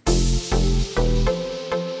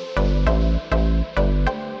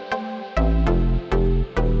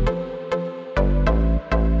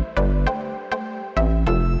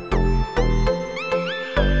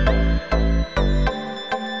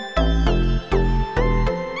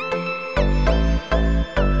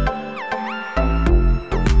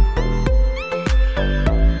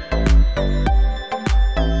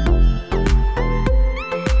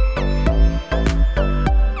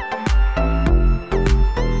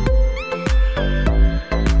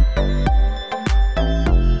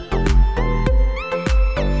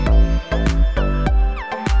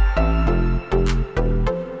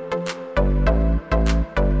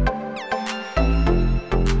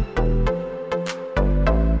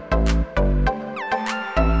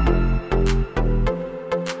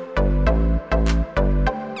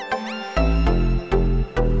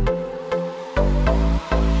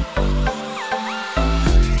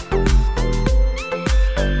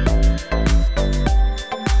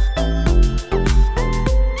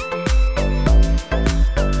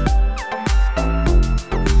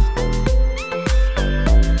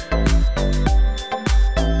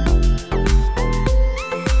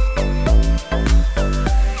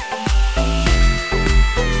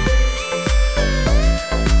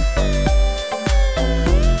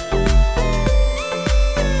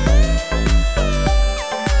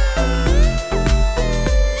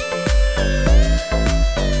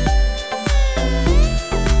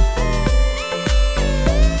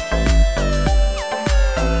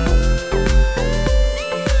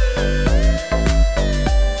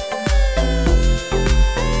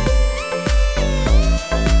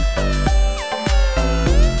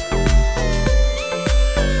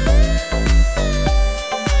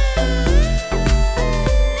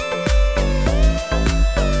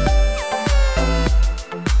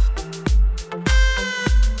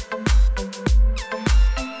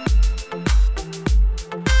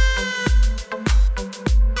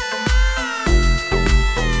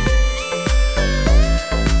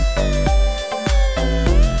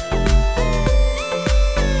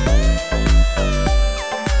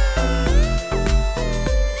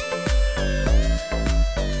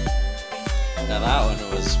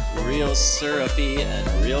 syrupy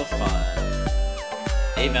and real fun.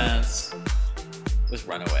 Avance with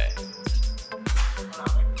Runaway.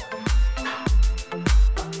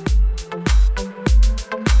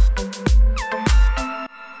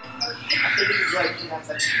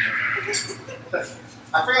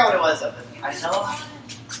 I forgot what it was though. I know,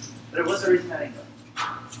 but it was a reason I didn't go.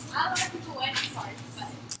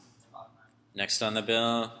 Next on the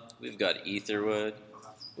bill, we've got Etherwood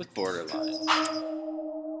with Borderline.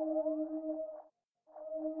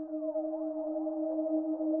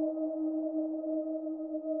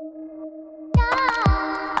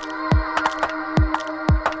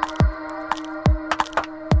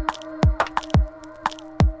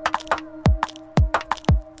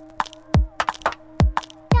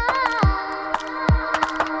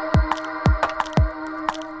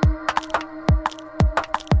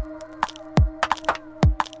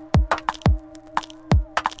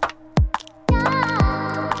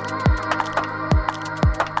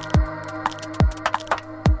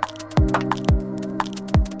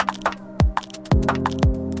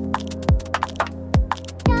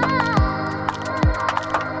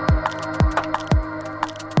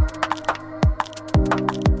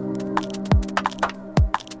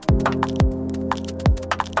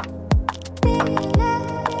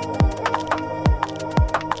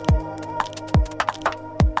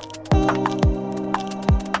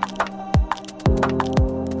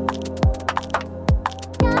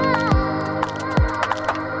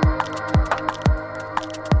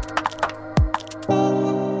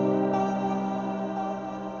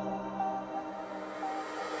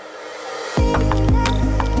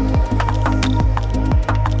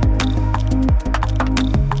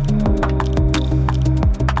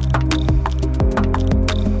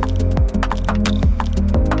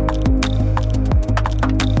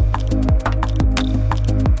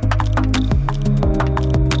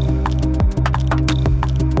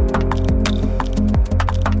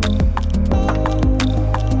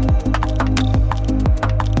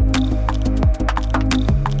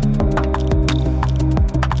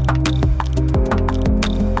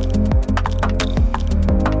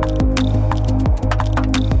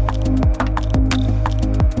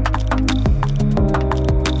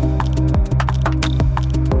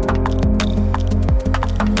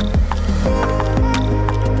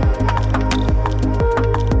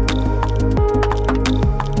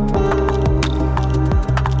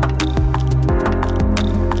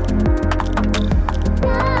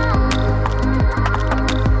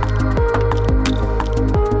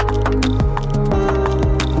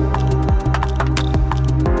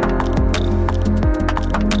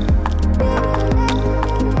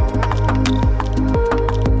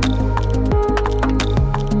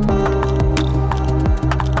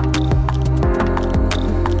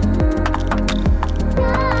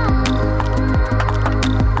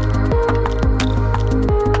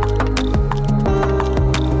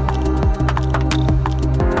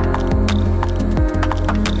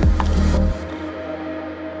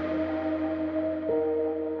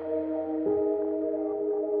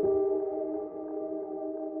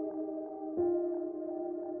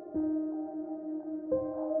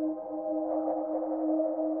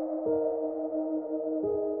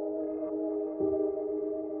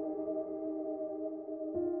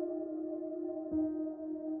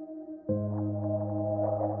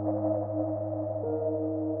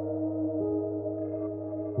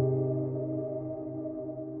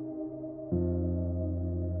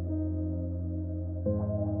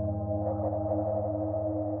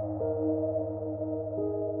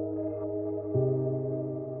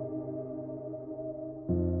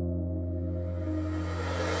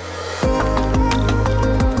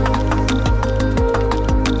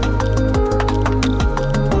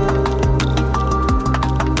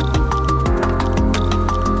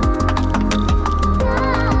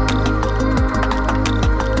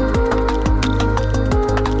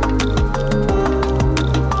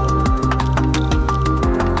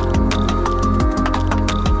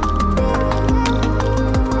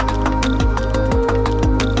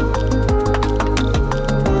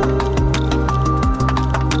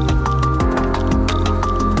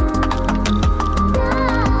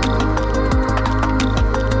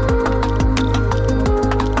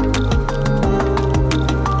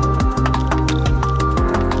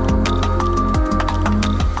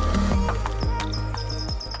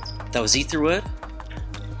 That was Etherwood.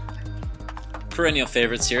 Perennial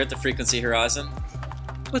favorites here at the Frequency Horizon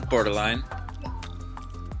with Borderline.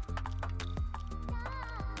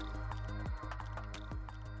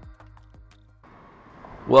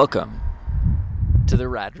 Welcome to the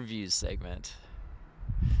Rad Reviews segment.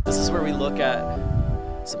 This is where we look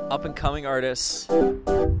at some up-and-coming artists from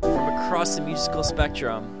across the musical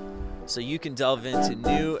spectrum so you can delve into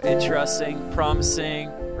new, interesting, promising,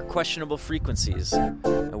 or questionable frequencies,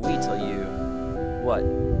 and we tell you what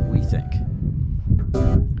we think.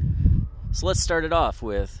 So let's start it off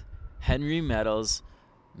with Henry Metal's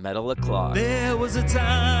Metal O'Clock. There was a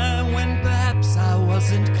time when perhaps I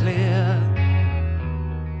wasn't clear,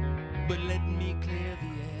 but let me clear the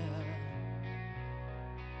air.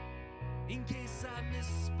 In case I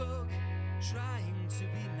misspoke, trying to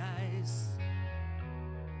be nice,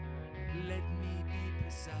 let me be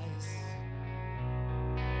precise.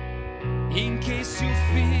 In case you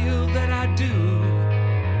feel that I do,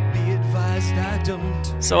 be advised I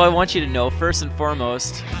don't. So I want you to know, first and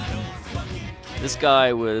foremost, this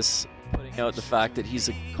guy was putting out the fact that he's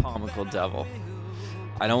a comical devil.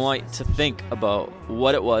 I don't want you to think about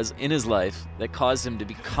what it was in his life that caused him to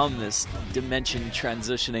become this dimension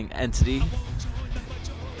transitioning entity.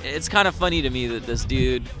 It's kind of funny to me that this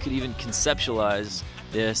dude could even conceptualize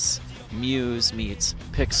this Muse meets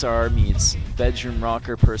Pixar meets bedroom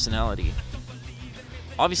rocker personality.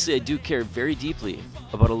 Obviously, I do care very deeply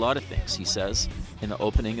about a lot of things, he says in the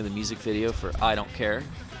opening of the music video for I Don't Care,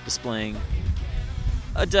 displaying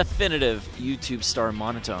a definitive YouTube star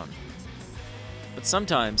monotone. But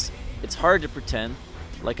sometimes it's hard to pretend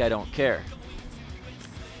like I don't care.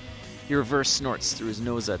 He reverse snorts through his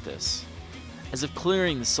nose at this, as if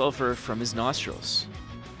clearing the sulfur from his nostrils.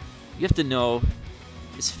 You have to know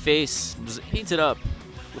his face was painted up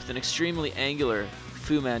with an extremely angular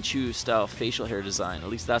Fu Manchu style facial hair design. At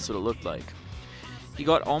least that's what it looked like. He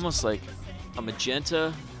got almost like a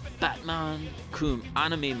magenta Batman Kun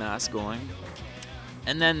anime mask going.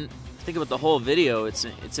 And then think about the whole video, it's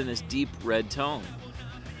in this deep red tone.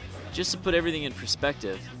 Just to put everything in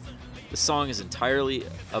perspective, the song is entirely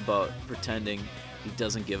about pretending he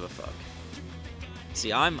doesn't give a fuck.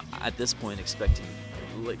 See, I'm at this point expecting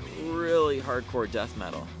like really hardcore death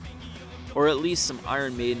metal, or at least some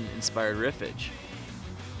Iron Maiden inspired riffage.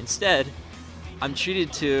 Instead, I'm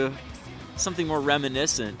treated to something more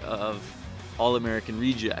reminiscent of All American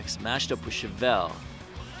Rejects mashed up with Chevelle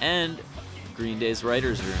and Green Day's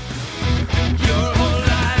Writer's Room. Your whole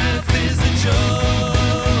life is a joke.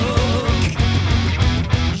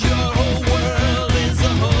 Your whole world is a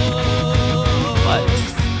hoax. But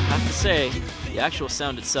I have to say, the actual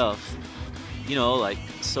sound itself, you know, like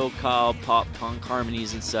SoCal pop punk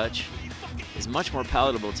harmonies and such, is much more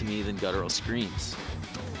palatable to me than guttural screams.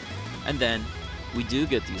 And then we do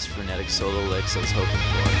get these frenetic solo licks I was hoping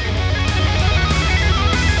for.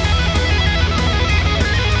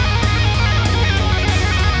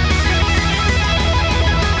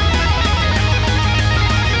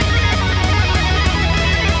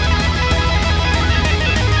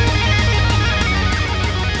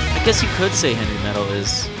 I guess you could say Henry Metal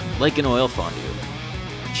is like an oil fondue.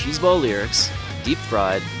 Cheeseball lyrics, deep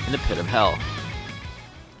fried in the pit of hell.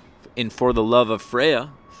 In For the Love of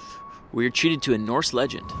Freya, we are treated to a Norse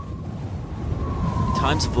legend. In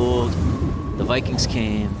times of old, the Vikings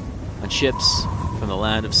came on ships from the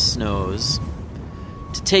land of snows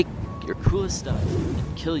to take your coolest stuff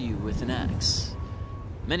and kill you with an axe.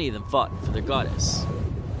 Many of them fought for their goddess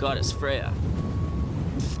Freya.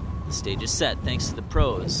 The stage is set thanks to the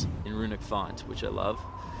prose in runic font, which I love,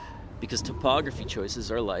 because topography choices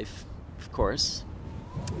are life, of course.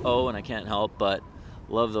 Oh, and I can't help but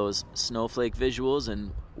love those snowflake visuals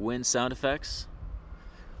and wind sound effects.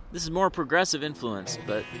 This is more progressive influence,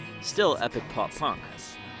 but still epic pop punk.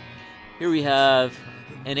 Here we have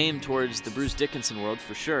an aim towards the Bruce Dickinson world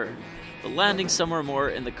for sure, but landing somewhere more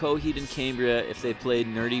in the Coheed and Cambria if they played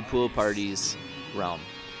nerdy pool parties realm.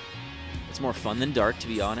 It's more fun than dark, to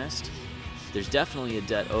be honest. There's definitely a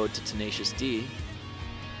debt owed to Tenacious D.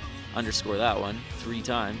 Underscore that one 3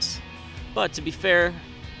 times. But to be fair,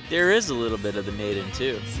 there is a little bit of the Maiden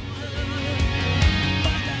too.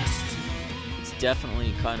 It's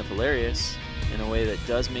definitely kind of hilarious in a way that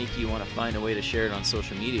does make you want to find a way to share it on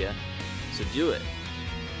social media. So do it.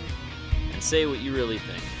 And say what you really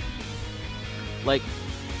think. Like,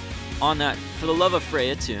 on that For the Love of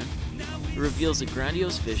Freya tune, it reveals a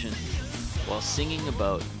grandiose vision while singing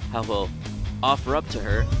about how he'll offer up to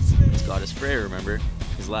her, it's Goddess Freya, remember,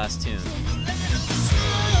 his last tune.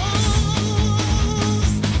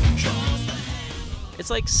 It's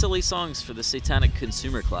like silly songs for the satanic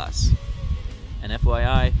consumer class. And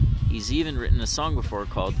FYI, he's even written a song before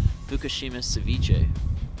called Fukushima Ceviche.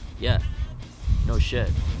 Yeah, no shit.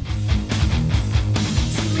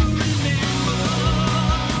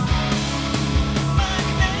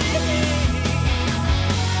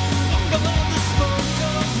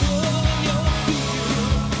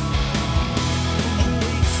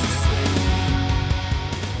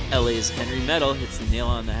 is Henry Metal hits the nail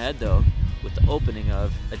on the head, though, with the opening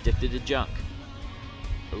of Addicted to Junk.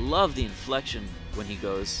 I love the inflection when he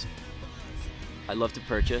goes, I love to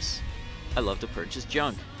purchase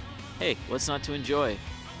junk. Hey, what's not to enjoy?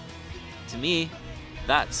 To me,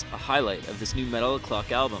 that's a highlight of this new Metal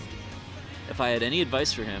O'Clock album. If I had any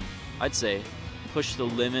advice for him, I'd say push the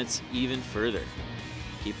limits even further.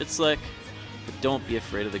 Keep it slick, but don't be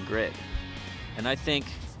afraid of the grit. And I think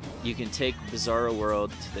you can take Bizarro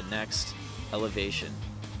World to the next elevation,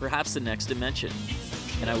 perhaps the next dimension,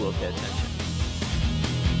 and I will pay attention.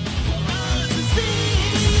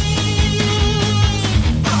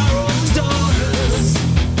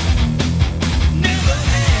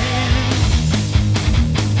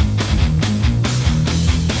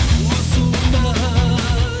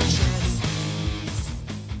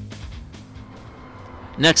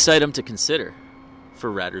 Next item to consider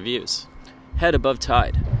for Rad Reviews: Head Above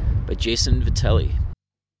Tide by Jason Vitelli.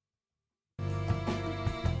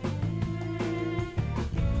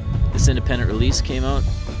 This independent release came out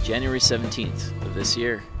January 17th of this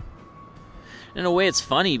year. In a way, it's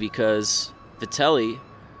funny because Vitelli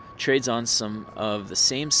trades on some of the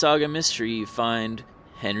same saga mystery you find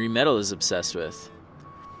Henry Metal is obsessed with.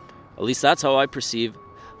 At least that's how I perceive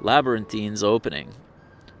Labyrinthine's opening.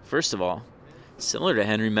 First of all, similar to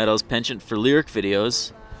Henry Metal's penchant for lyric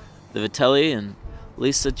videos, the Vitelli and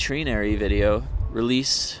Lisa Trineri video,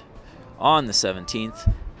 released on the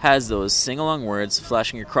 17th, has those sing-along words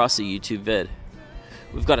flashing across the YouTube vid.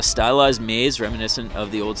 We've got a stylized maze reminiscent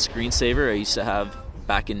of the old screensaver I used to have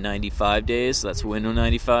back in 95 days, so that's Windows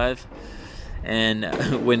 95,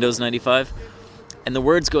 and Windows 95. And the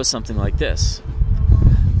words go something like this.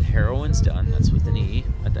 The heroine's done, that's with an E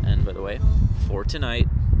at the end, by the way, for tonight.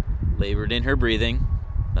 Labored in her breathing,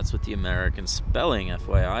 that's with the American spelling,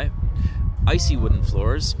 FYI. Icy wooden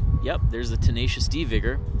floors, yep, there's the Tenacious D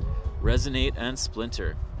vigor. Resonate and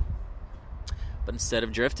splinter. But instead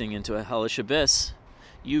of drifting into a hellish abyss,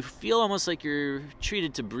 you feel almost like you're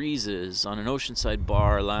treated to breezes on an oceanside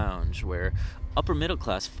bar or lounge where upper middle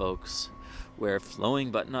class folks wear flowing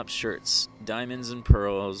button-up shirts, diamonds and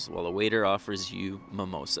pearls, while a waiter offers you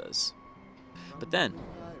mimosas. But then,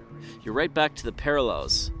 you're right back to the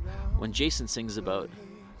parallels when Jason sings about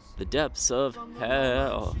the depths of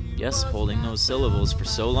hell. Yes, holding those syllables for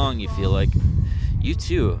so long you feel like you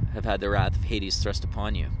too have had the wrath of Hades thrust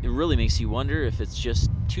upon you. It really makes you wonder if it's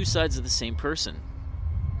just two sides of the same person.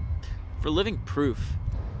 For living proof,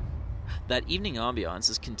 that evening ambiance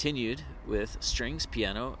is continued with strings,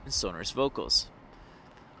 piano, and sonorous vocals.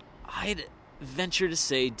 I'd venture to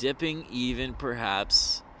say dipping even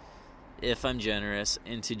perhaps, if I'm generous,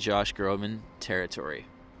 into Josh Groban territory.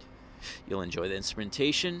 You'll enjoy the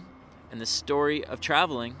instrumentation and the story of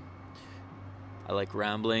traveling. I like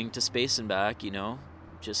rambling to space and back,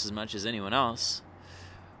 just as much as anyone else.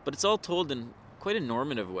 But it's all told in quite a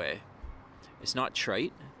normative way. It's not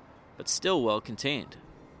trite, but still well contained.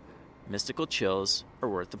 Mystical chills are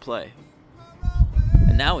worth the play.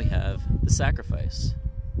 And now we have The Sacrifice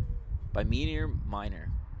by Meteor Minor.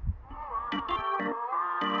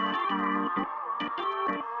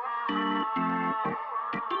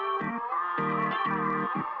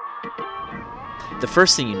 The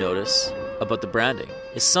first thing you notice about the branding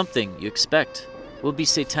is something you expect will be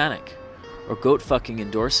satanic or goat-fucking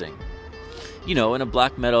endorsing. In a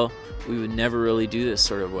black metal, we would never really do this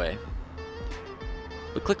sort of way.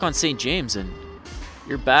 But click on St. James and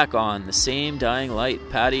you're back on the same Dying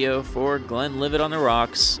Light patio for Glenlivet on the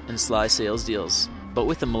Rocks and Sly Sales Deals, but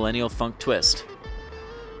with a millennial funk twist.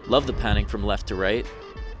 Love the panning from left to right.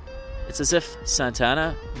 It's as if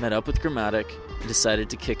Santana met up with Grammatic and decided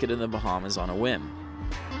to kick it in the Bahamas on a whim.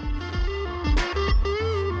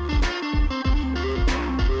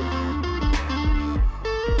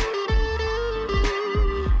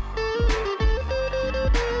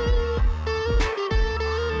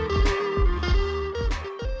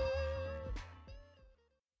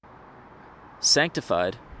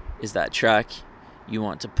 Sanctified is that track you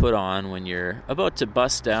want to put on when you're about to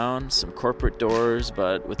bust down some corporate doors,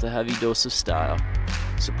 but with a heavy dose of style.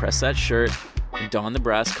 So press that shirt and don the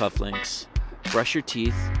brass cufflinks. Brush your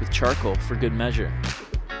teeth with charcoal for good measure.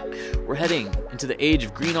 We're heading into the age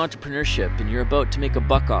of green entrepreneurship and you're about to make a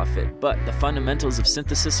buck off it, but the fundamentals of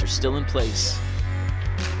synthesis are still in place.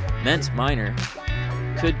 Ment Minor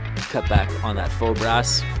could cut back on that faux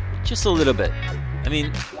brass just a little bit. I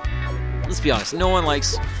mean, let's be honest, no one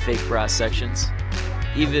likes fake brass sections,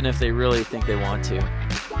 even if they really think they want to.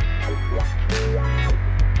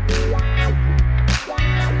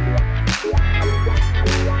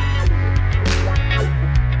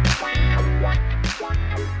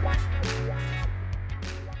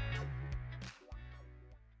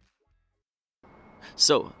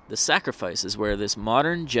 So, The Sacrifice is where this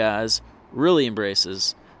modern jazz really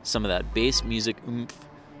embraces some of that bass music oomph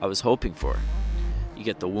I was hoping for. You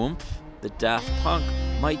get the woomph that Daft Punk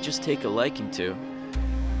might just take a liking to,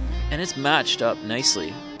 and it's matched up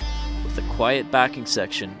nicely with a quiet backing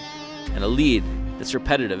section and a lead that's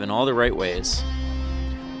repetitive in all the right ways.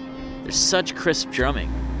 There's such crisp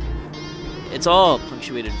drumming. It's all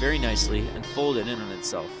punctuated very nicely and folded in on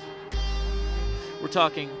itself. We're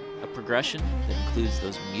talking a progression that includes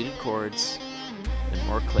those muted chords and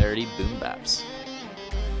more clarity boom baps.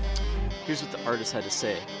 Here's what the artist had to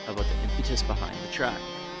say about the impetus behind the track.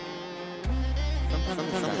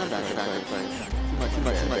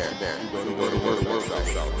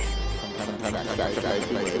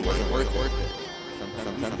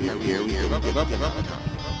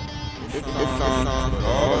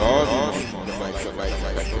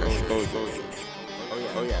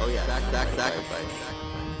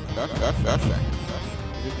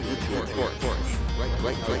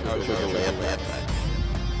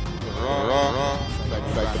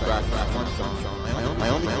 My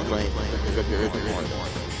only complaint is that there isn't more.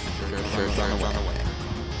 Sure, it's on the way.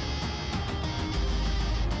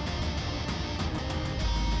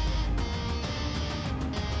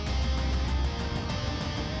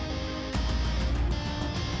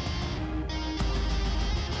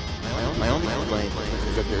 My only complaint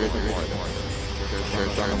is that there isn't more. Sure,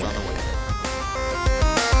 it's on the way.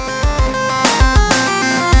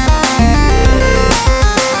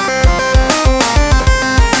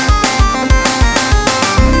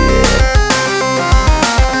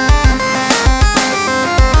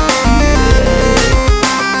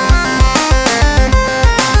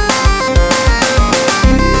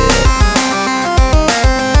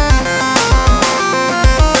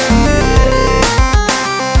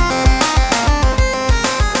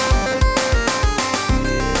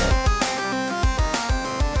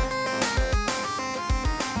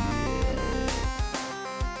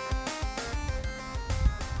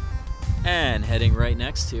 And heading right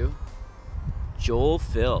next to Joel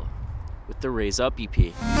Phil with the Raise Up EP.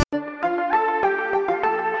 When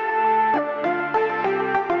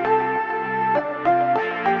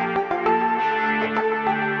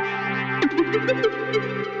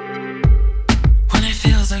it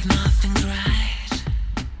feels like nothing's right.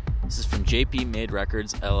 This is from JP Made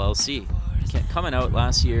Records LLC. Coming out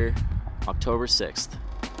last year, October 6th.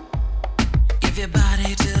 Give your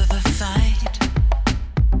body to the fight.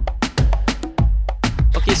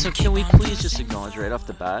 Okay, so can we please just acknowledge right off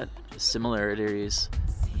the bat the similarities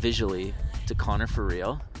visually to Connor For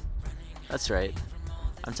Real? That's right.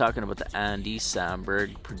 I'm talking about the Andy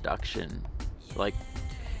Samberg production. Like,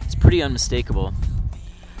 it's pretty unmistakable.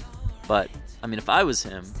 But, I mean, if I was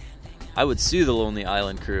him, I would sue the Lonely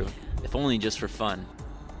Island crew, if only just for fun.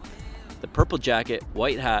 The purple jacket,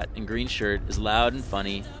 white hat, and green shirt is loud and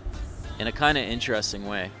funny in a kind of interesting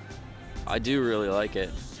way. I do really like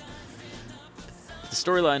it. The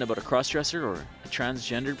storyline about a crossdresser or a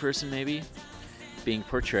transgendered person maybe being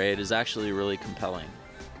portrayed is actually really compelling.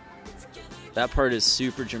 That part is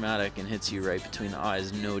super dramatic and hits you right between the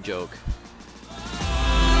eyes, no joke.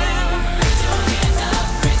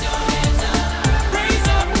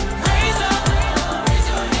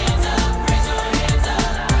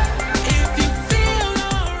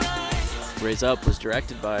 Raise Up was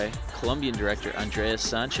directed by Colombian director Andres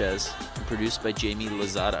Sanchez and produced by Jamie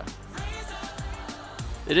Lozada.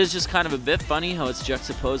 It is just kind of a bit funny how it's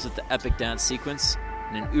juxtaposed with the epic dance sequence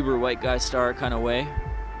in an uber white guy star kind of way,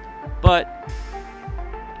 but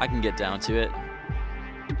I can get down to it.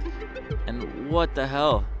 And what the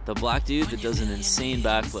hell, the black dude that does an insane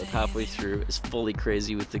backflip halfway through is fully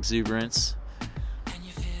crazy with exuberance.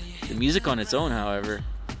 The music on its own, however,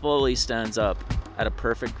 fully stands up at a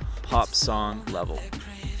perfect pop song level.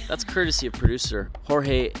 That's courtesy of producer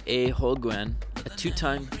Jorge A. Holguin, a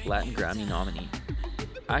two-time Latin Grammy nominee.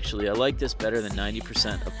 Actually, I like this better than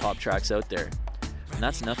 90% of pop tracks out there, and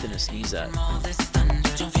that's nothing to sneeze at.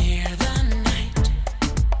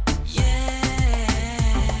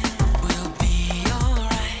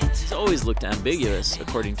 He's always looked ambiguous,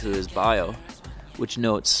 according to his bio, which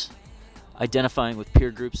notes, identifying with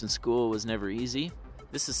peer groups in school was never easy.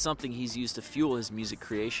 This is something he's used to fuel his music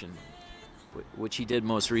creation, which he did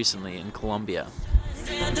most recently in Colombia.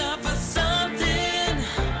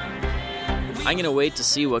 I'm going to wait to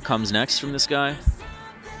see what comes next from this guy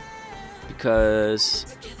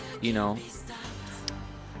because, you know,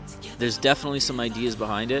 there's definitely some ideas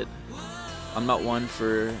behind it. I'm not one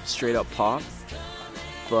for straight up pop,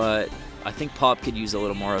 but I think pop could use a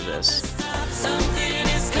little more of this.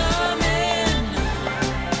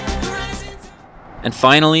 And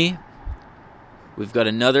finally, we've got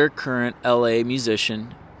another current LA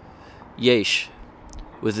musician, Yesh,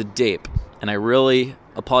 with a Dape. And I really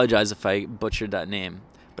apologize if I butchered that name.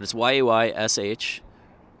 But it's Yaysh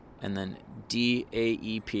and then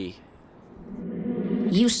Daep.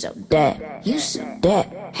 You so dap, you so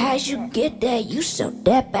dap. How'd you get that? You so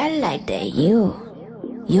dap, I like that. You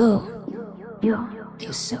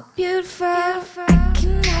so beautiful. I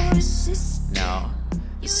cannot resist. Now,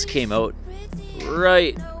 this came out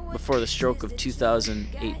right before the stroke of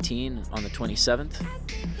 2018 on the 27th.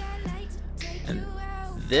 And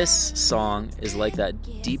this song is like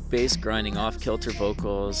that deep bass grinding off-kilter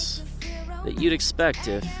vocals that you'd expect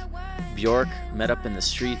if Bjork met up in the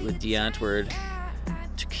street with D'Antwoord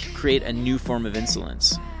to create a new form of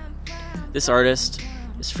insolence. This artist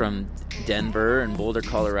is from Denver and Boulder,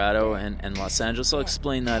 Colorado, and Los Angeles. I'll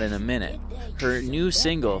explain that in a minute. Her new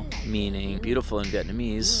single, meaning beautiful in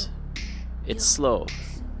Vietnamese, it's slow,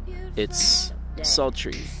 it's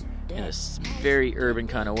sultry in a very urban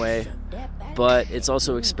kind of way, but it's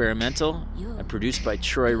also experimental and produced by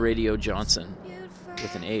Troy Radio Johnson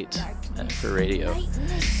with an 8 for radio.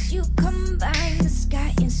 You combine the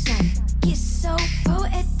sky and sun. You're so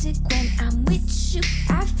poetic when I'm with you.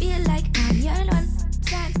 I feel like I'm your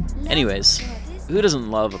one-time. Anyways, who doesn't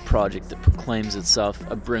love a project that proclaims itself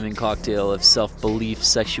a brimming cocktail of self-belief,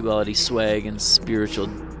 sexuality, swag, and spiritual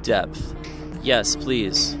depth? Yes,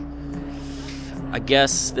 please. I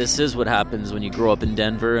guess this is what happens when you grow up in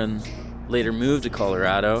Denver and later move to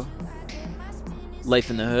Colorado. Life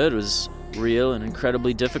in the hood was real and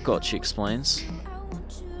incredibly difficult, she explains.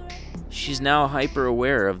 She's now hyper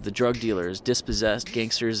aware of the drug dealers, dispossessed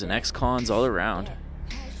gangsters, and ex-cons all around.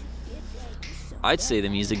 I'd say the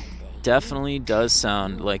music definitely does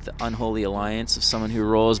sound like the unholy alliance of someone who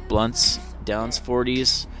rolls blunts, downs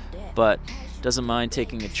 40s, but doesn't mind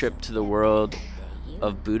taking a trip to the world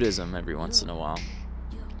of Buddhism every once in a while.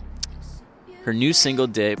 Her new single,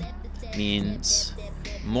 Dape, means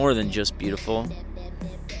more than just beautiful.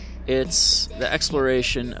 It's the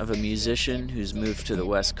exploration of a musician who's moved to the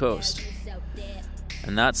West Coast.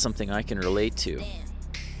 And that's something I can relate to.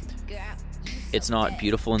 It's not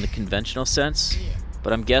beautiful in the conventional sense,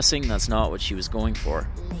 but I'm guessing that's not what she was going for.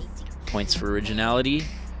 Points for originality,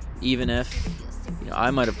 even if I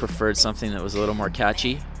might have preferred something that was a little more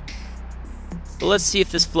catchy. But let's see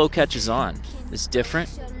if this flow catches on. It's different,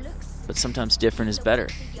 but sometimes different is better.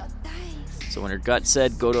 So when her gut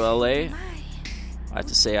said go to LA, I have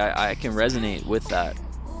to say I can resonate with that.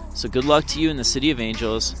 So good luck to you in the City of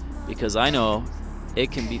Angels, because I know it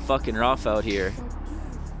can be fucking rough out here,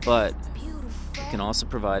 but it can also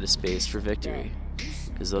provide a space for victory.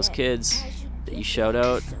 Because those kids that you shout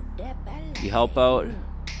out, you help out,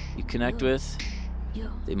 you connect with,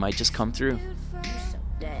 they might just come through.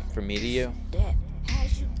 From me to you.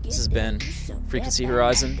 This has been Frequency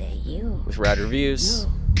Horizon with Rad Reviews.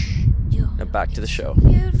 Now back to the show.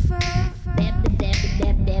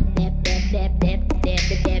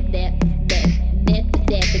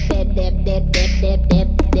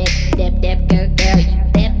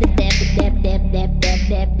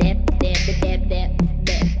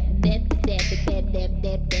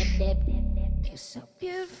 You're so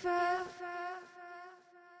beautiful.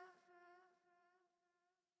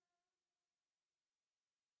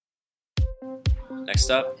 Next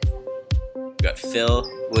up, we got Phil,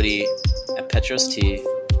 Woody, and Petros T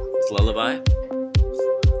with Lullaby,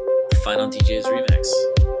 the Final DJ's remix.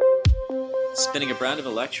 Spinning a brand of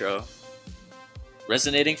electro,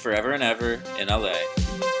 resonating forever and ever in LA.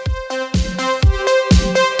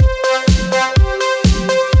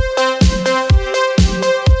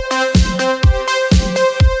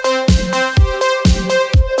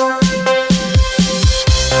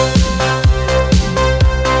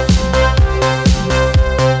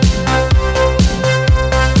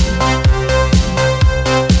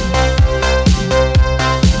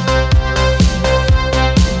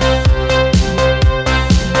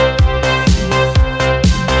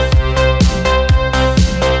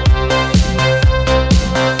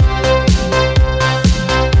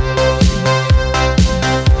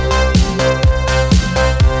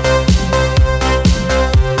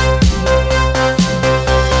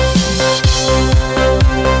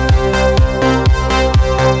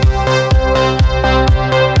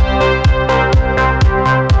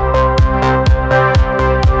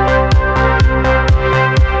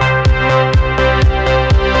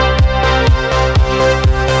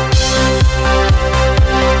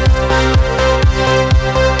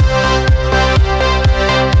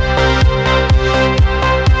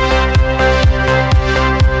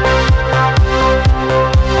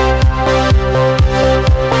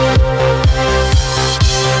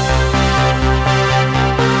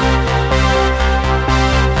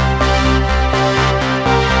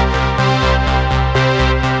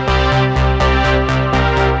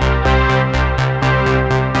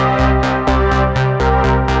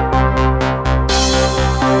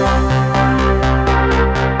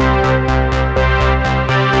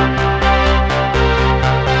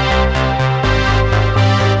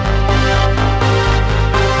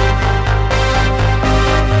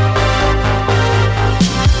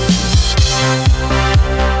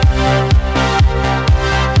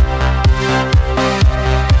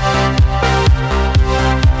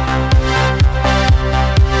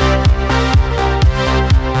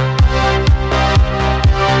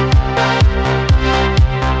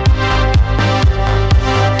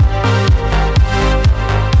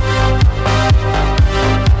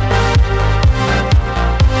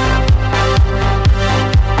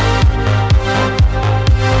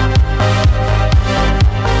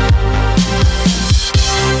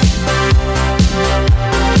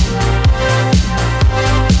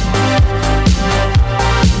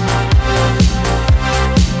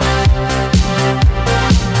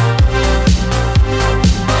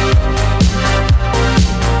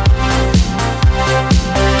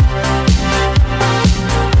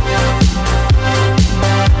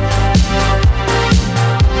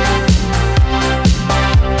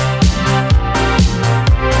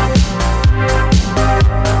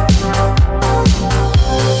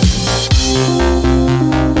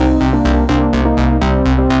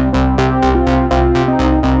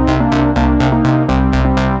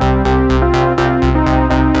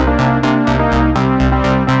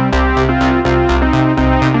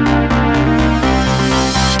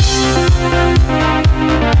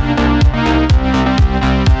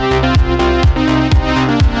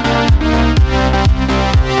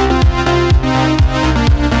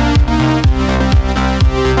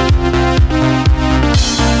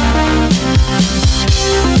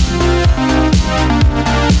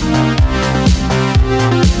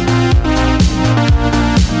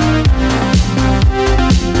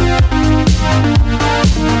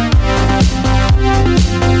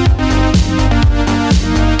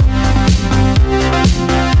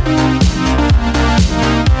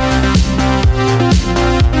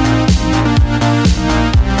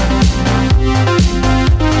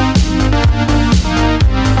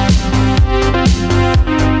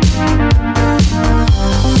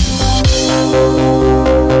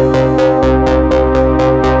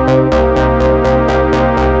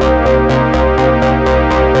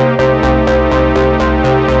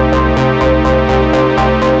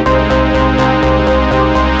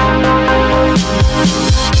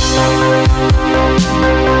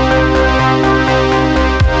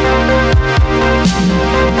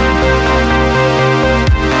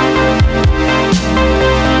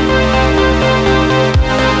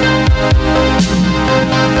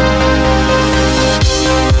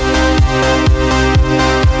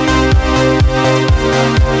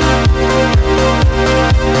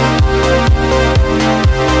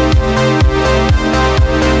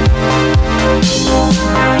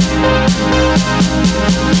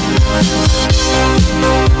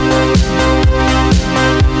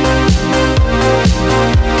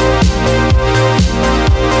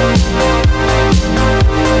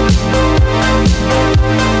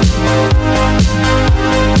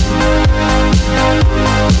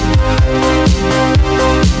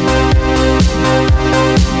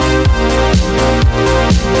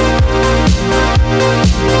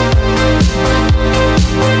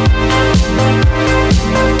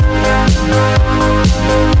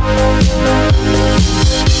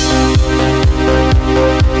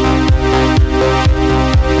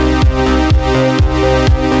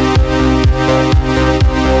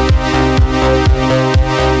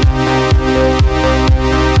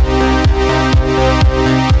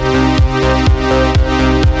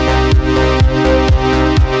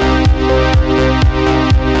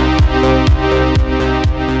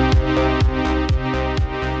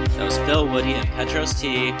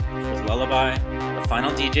 with Lullaby, the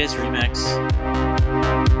Final DJs remix.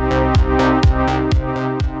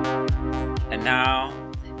 And now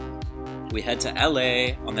we head to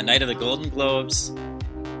LA on the night of the Golden Globes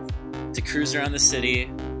to cruise around the city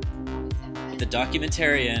with the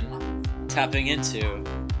documentarian tapping into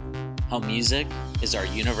how music is our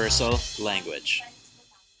universal language.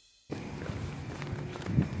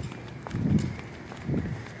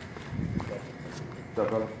 What's up,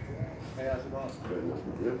 brother? Hey, how's it going?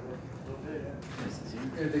 Good.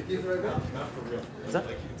 The keys right there? Not for real. What's up?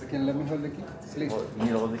 Can let me hold the key, please? You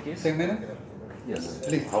need to hold the keys? 10 minutes? Yes.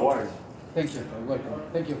 Please. How are you? Thank you. You're welcome.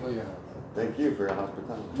 Thank you for your help. Thank you for your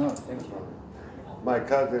hospitality. No, thank you. My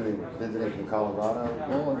cousin is visiting from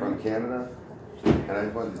Colorado, from Canada, and I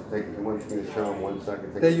just wanted to take, he wanted me to show him 1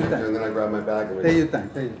 second, take a picture, and then I grabbed my bag and Take your time,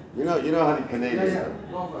 take your time. You know how the Canadians are.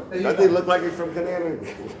 Don't they look like he's from Canada?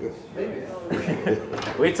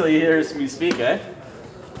 Wait till you hear me speak, eh?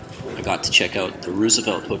 I got to check out the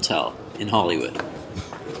Roosevelt Hotel in Hollywood.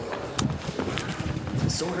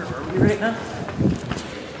 So where are we right now?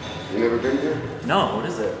 You never been here? No, what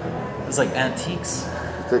is it? It's like antiques.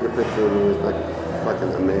 Take a picture of me, it's like a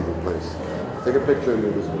fucking amazing place. Take a picture of me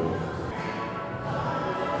this morning.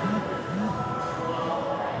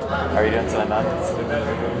 How are you doing tonight, man?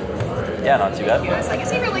 Yeah, not too bad. I was like,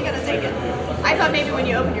 is he really gonna take it? I thought maybe when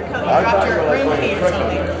you opened your coat, you dropped your room key or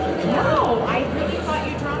something. No, I really thought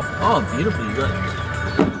you dropped. Oh, beautiful. You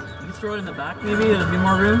can throw it in the back maybe, there'll be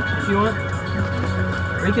more room if you want.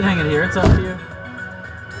 Or you can hang it here, it's up to you.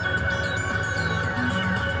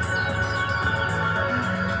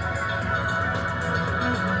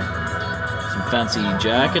 Some fancy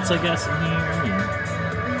jackets, I guess, in here.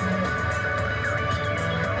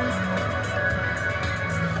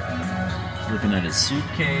 Looking at his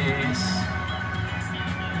suitcase.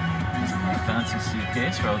 It's a pretty fancy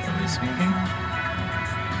suitcase, relatively speaking.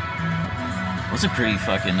 It was a pretty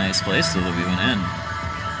fucking nice place though that we went in.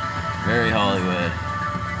 Very Hollywood.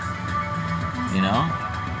 You know?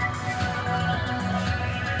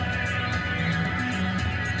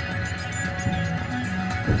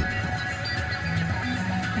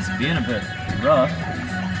 It's being a bit rough.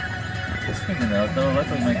 Let's figure it out though.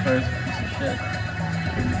 Luckily my car's a piece of shit.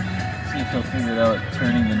 See if he'll figure it out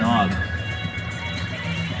turning the knob.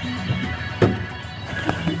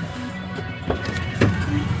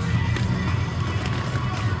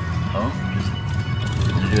 Oh,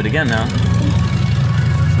 just gonna do it again now.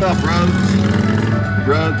 Stop, Rose.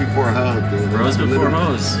 Rose before hose, dude. Rose before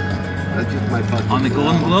hose. That's just my fucking. On the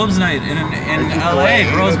Golden Globes night in LA,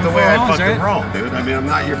 Rose the before way I hose, fucking right? roll, dude. I mean, I'm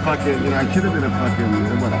not your fucking. You know, I should have been a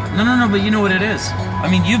fucking whatever. No, but you know what it is. I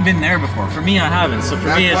mean, you've been there before. For me, I haven't. So for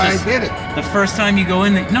That's me, it's why just I did it. the first time you go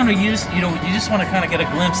in. You just want to kind of get a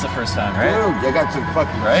glimpse the first time, right? Dude, I got some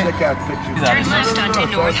fucking sick ass pictures. Turn left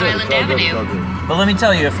onto North Highland Avenue. But let me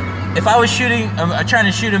tell you, if I was trying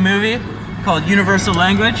to shoot a movie called Universal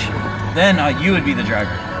Language, then you would be the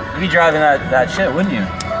driver. You'd be driving that shit, wouldn't you?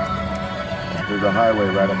 There's a highway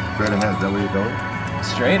right ahead. Is that where you're going?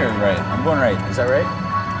 Straight or right? I'm going right. Is that right?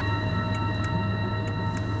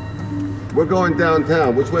 We're going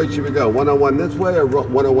downtown. Which way should we go? 101 this way or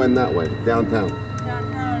 101 that way? Downtown.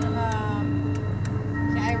 Downtown,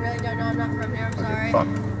 I really don't know. I'm not from here. I'm sorry. Fuck.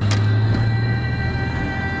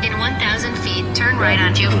 In 1,000 feet, turn right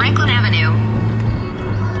onto Franklin Avenue.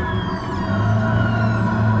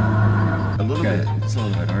 A little bit. Just a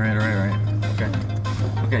little bit. All right.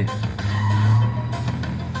 Okay.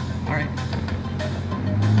 All right.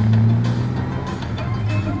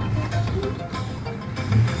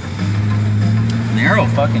 Narrow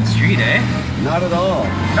fucking street, eh? Not at all.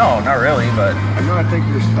 No, not really, but I know. I think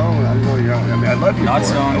you're stoned. I know you're. I mean, I love you. not for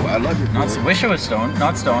stoned. it. I love you. Not for it. wish I was stoned.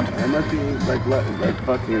 Not stoned. I must be like left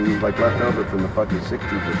over from the fucking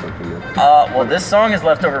 60s or something. Well, this song is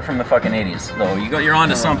left over from the fucking 80s, though. You're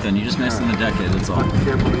onto something. You just missed in the decade. That's all.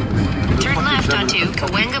 Turn left onto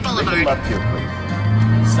Cahuenga Boulevard. Make a left here, please.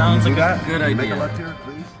 Sounds like Do that. a good idea. Make a left here,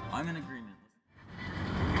 please. I'm in agreement.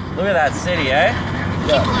 Look at that city, eh?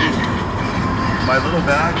 Yeah. My little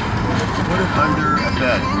bag. Put it under a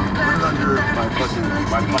bed. Put it under my fucking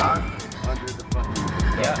bag. Under the fucking.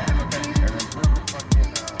 Yeah. And then put the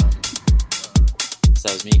fucking. So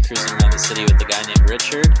that was me cruising around the city with a guy named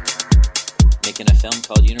Richard, making a film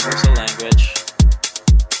called Universal Language.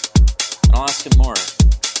 And I'll ask him more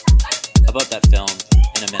about that film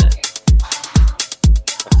in a minute.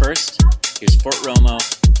 But first, here's Fort Romo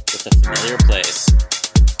with A Familiar Place.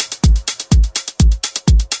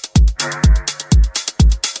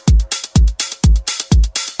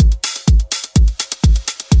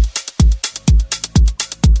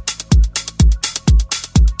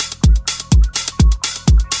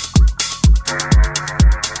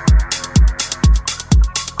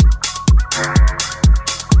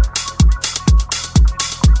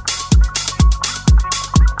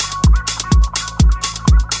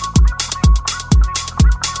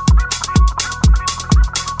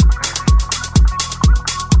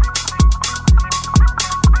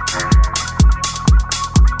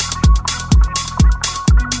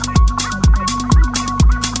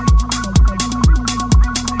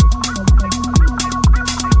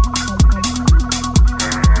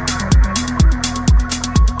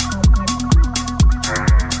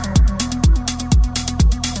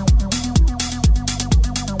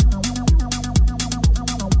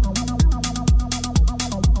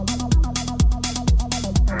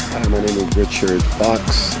 my name is Richard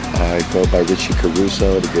Fox. I go by Richie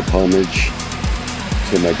Caruso to give homage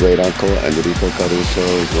to my great uncle, Enrico Caruso.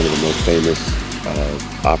 He's one of the most famous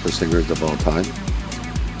opera singers of all time.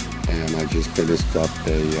 And I just finished up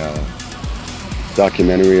a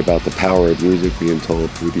documentary about the power of music being told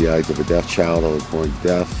through the eyes of a deaf child. I was born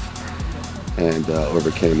deaf and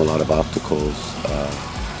overcame a lot of obstacles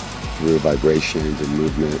through vibrations and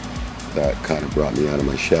movement that kind of brought me out of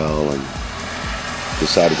my shell, and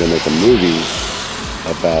decided to make a movie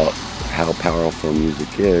about how powerful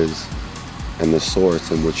music is and the source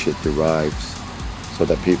in which it derives, so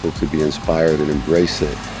that people could be inspired and embrace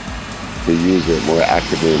it, to use it more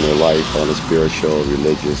actively in their life on a spiritual,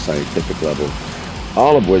 religious, scientific level,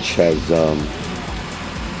 all of which has,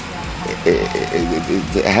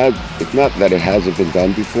 it's not that it hasn't been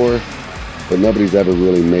done before, but nobody's ever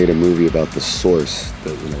really made a movie about the source,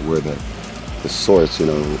 where the source,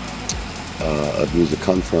 of music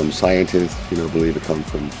comes from. Scientists, believe it comes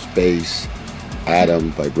from space, atom,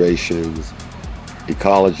 vibrations.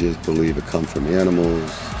 Ecologists believe it comes from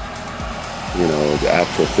animals. The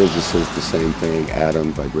astrophysicists, the same thing,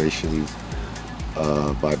 atom, vibrations,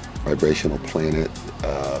 vibrational planet.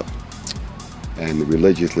 And the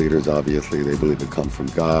religious leaders, obviously, they believe it comes from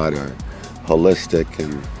God or holistic,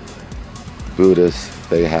 and Buddhists,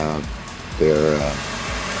 they have their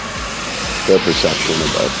perception of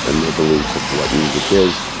and their beliefs of what music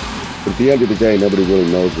is. But at the end of the day, nobody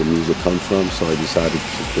really knows where music comes from, so I decided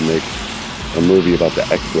to make a movie about the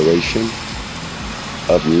exploration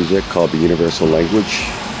of music called The Universal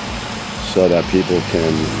Language, so that people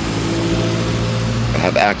can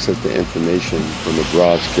have access to information from a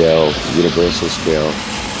broad scale, universal scale,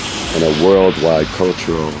 and a worldwide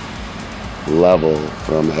cultural level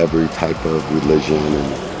from every type of religion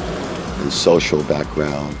and social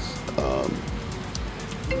backgrounds,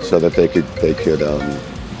 so that they could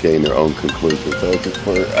gain their own conclusions. So it's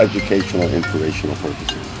for educational, inspirational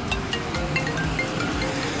purposes.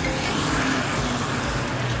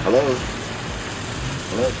 Hello?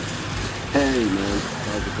 Hello? Hey man,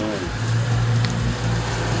 how's it going?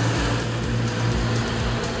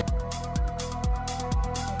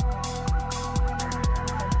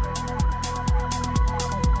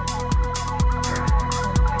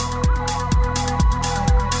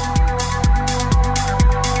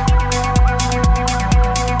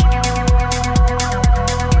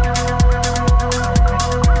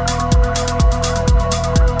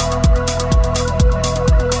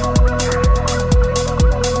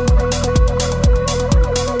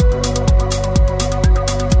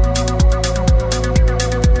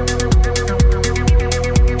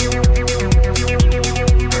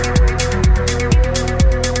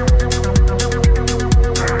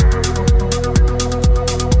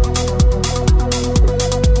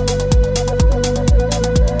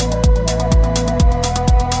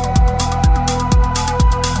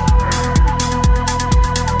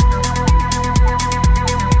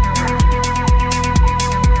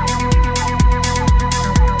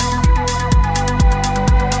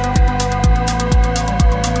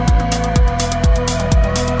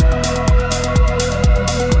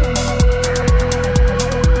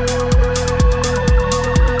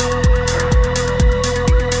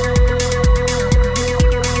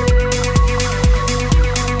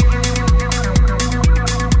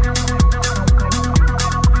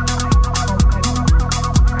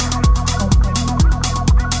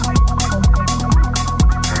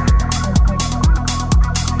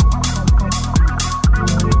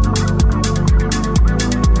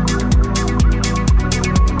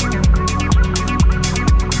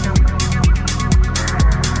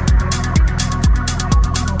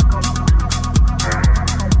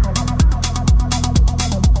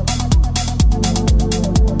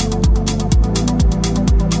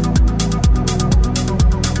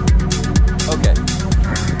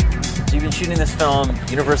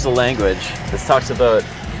 Universal Language. This talks about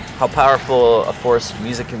how powerful a force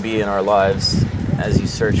music can be in our lives as you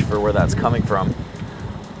search for where that's coming from.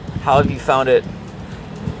 How have you found it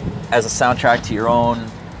as a soundtrack to your own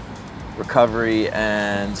recovery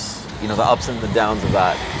and, the ups and the downs of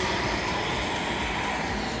that?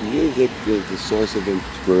 Music is the source of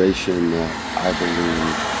inspiration that I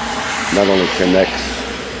believe not only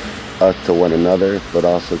connects us to one another, but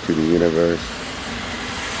also to the universe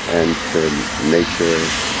and to nature.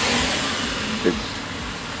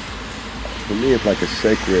 For me, it's like a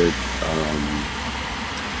sacred,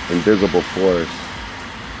 invisible force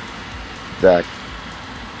that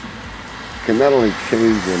can not only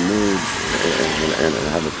change your mood and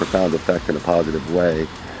have a profound effect in a positive way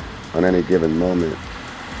on any given moment,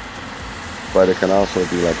 but it can also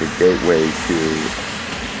be like a gateway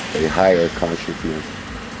to a higher consciousness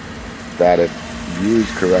that, if used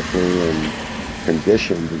correctly and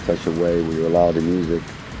conditioned in such a way where you allow the music,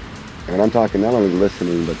 and I'm talking not only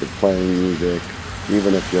listening, but the playing music,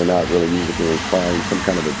 even if you're not really musically inclined, some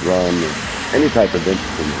kind of a drum or any type of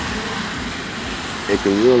instrument, it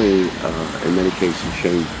can really, in many cases,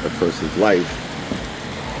 change a person's life.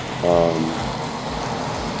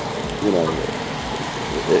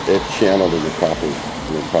 If channeled in the proper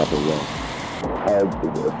way. How it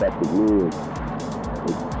affected me,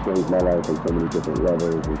 it changed my life on so many different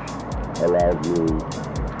levels. It allowed me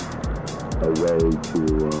a way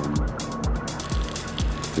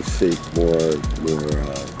to seek more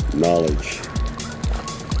knowledge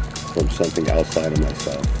from something outside of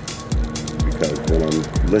myself. Because when I'm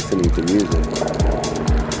listening to music,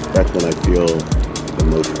 that's when I feel the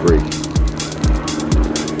most free.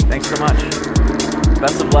 Thanks so much.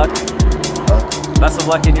 Best of luck. Best of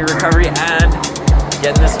luck in your recovery and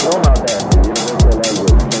getting this film out there.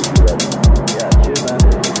 Yeah, cheers, man.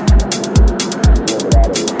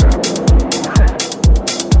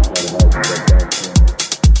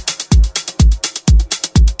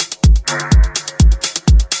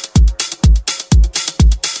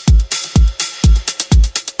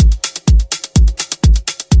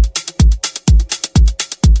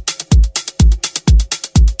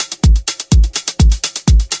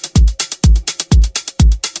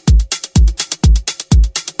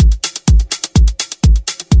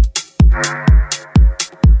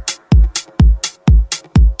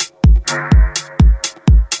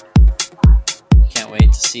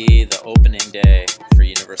 See the opening day for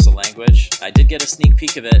Universal Language. I did get a sneak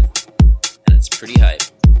peek of it, and it's pretty hype.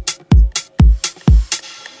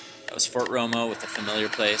 That was Fort Romo with A Familiar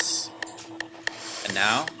Place. And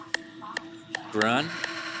now, Grun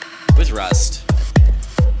with Rust.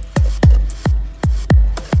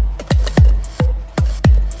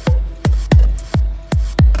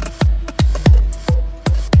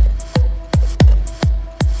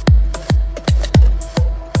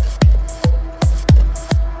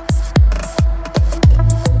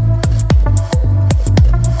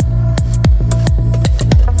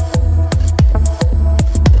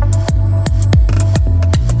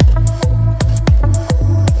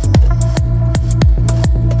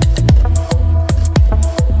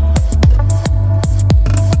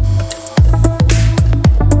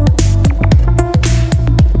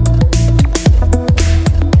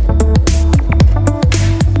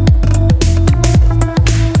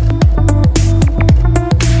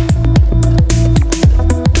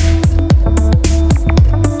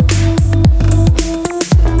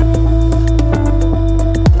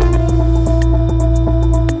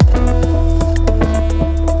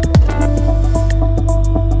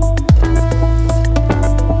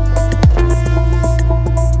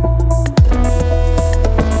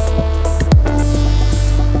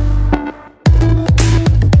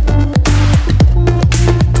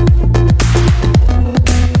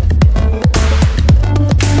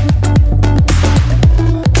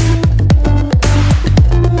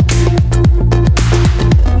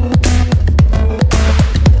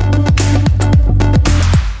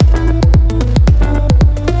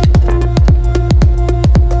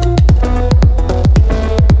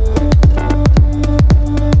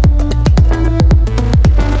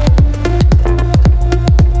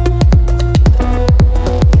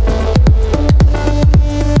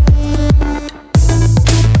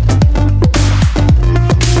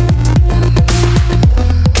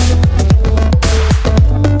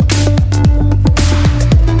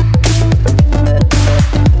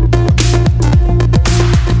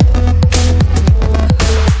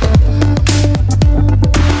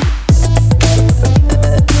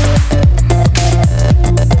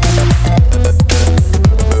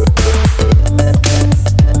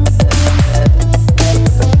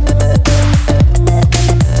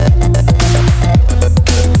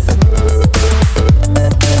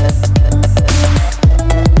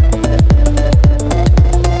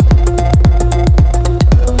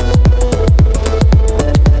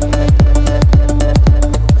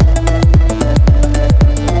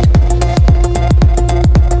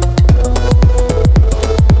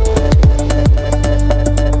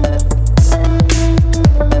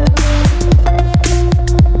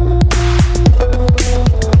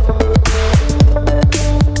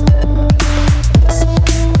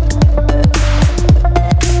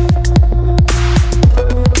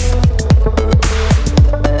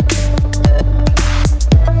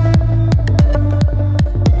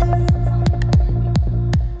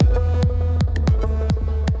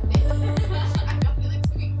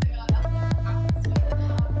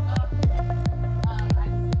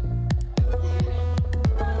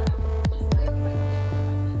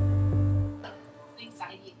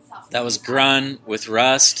 That was Grun with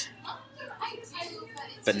Rust.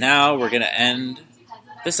 But now we're going to end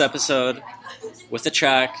this episode with a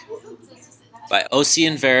track by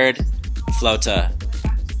Ocean Verde, Flauta.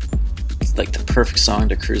 It's like the perfect song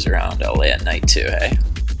to cruise around LA at night too, hey?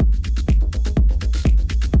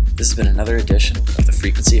 This has been another edition of the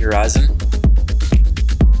Frequency Horizon.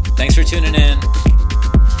 Thanks for tuning in.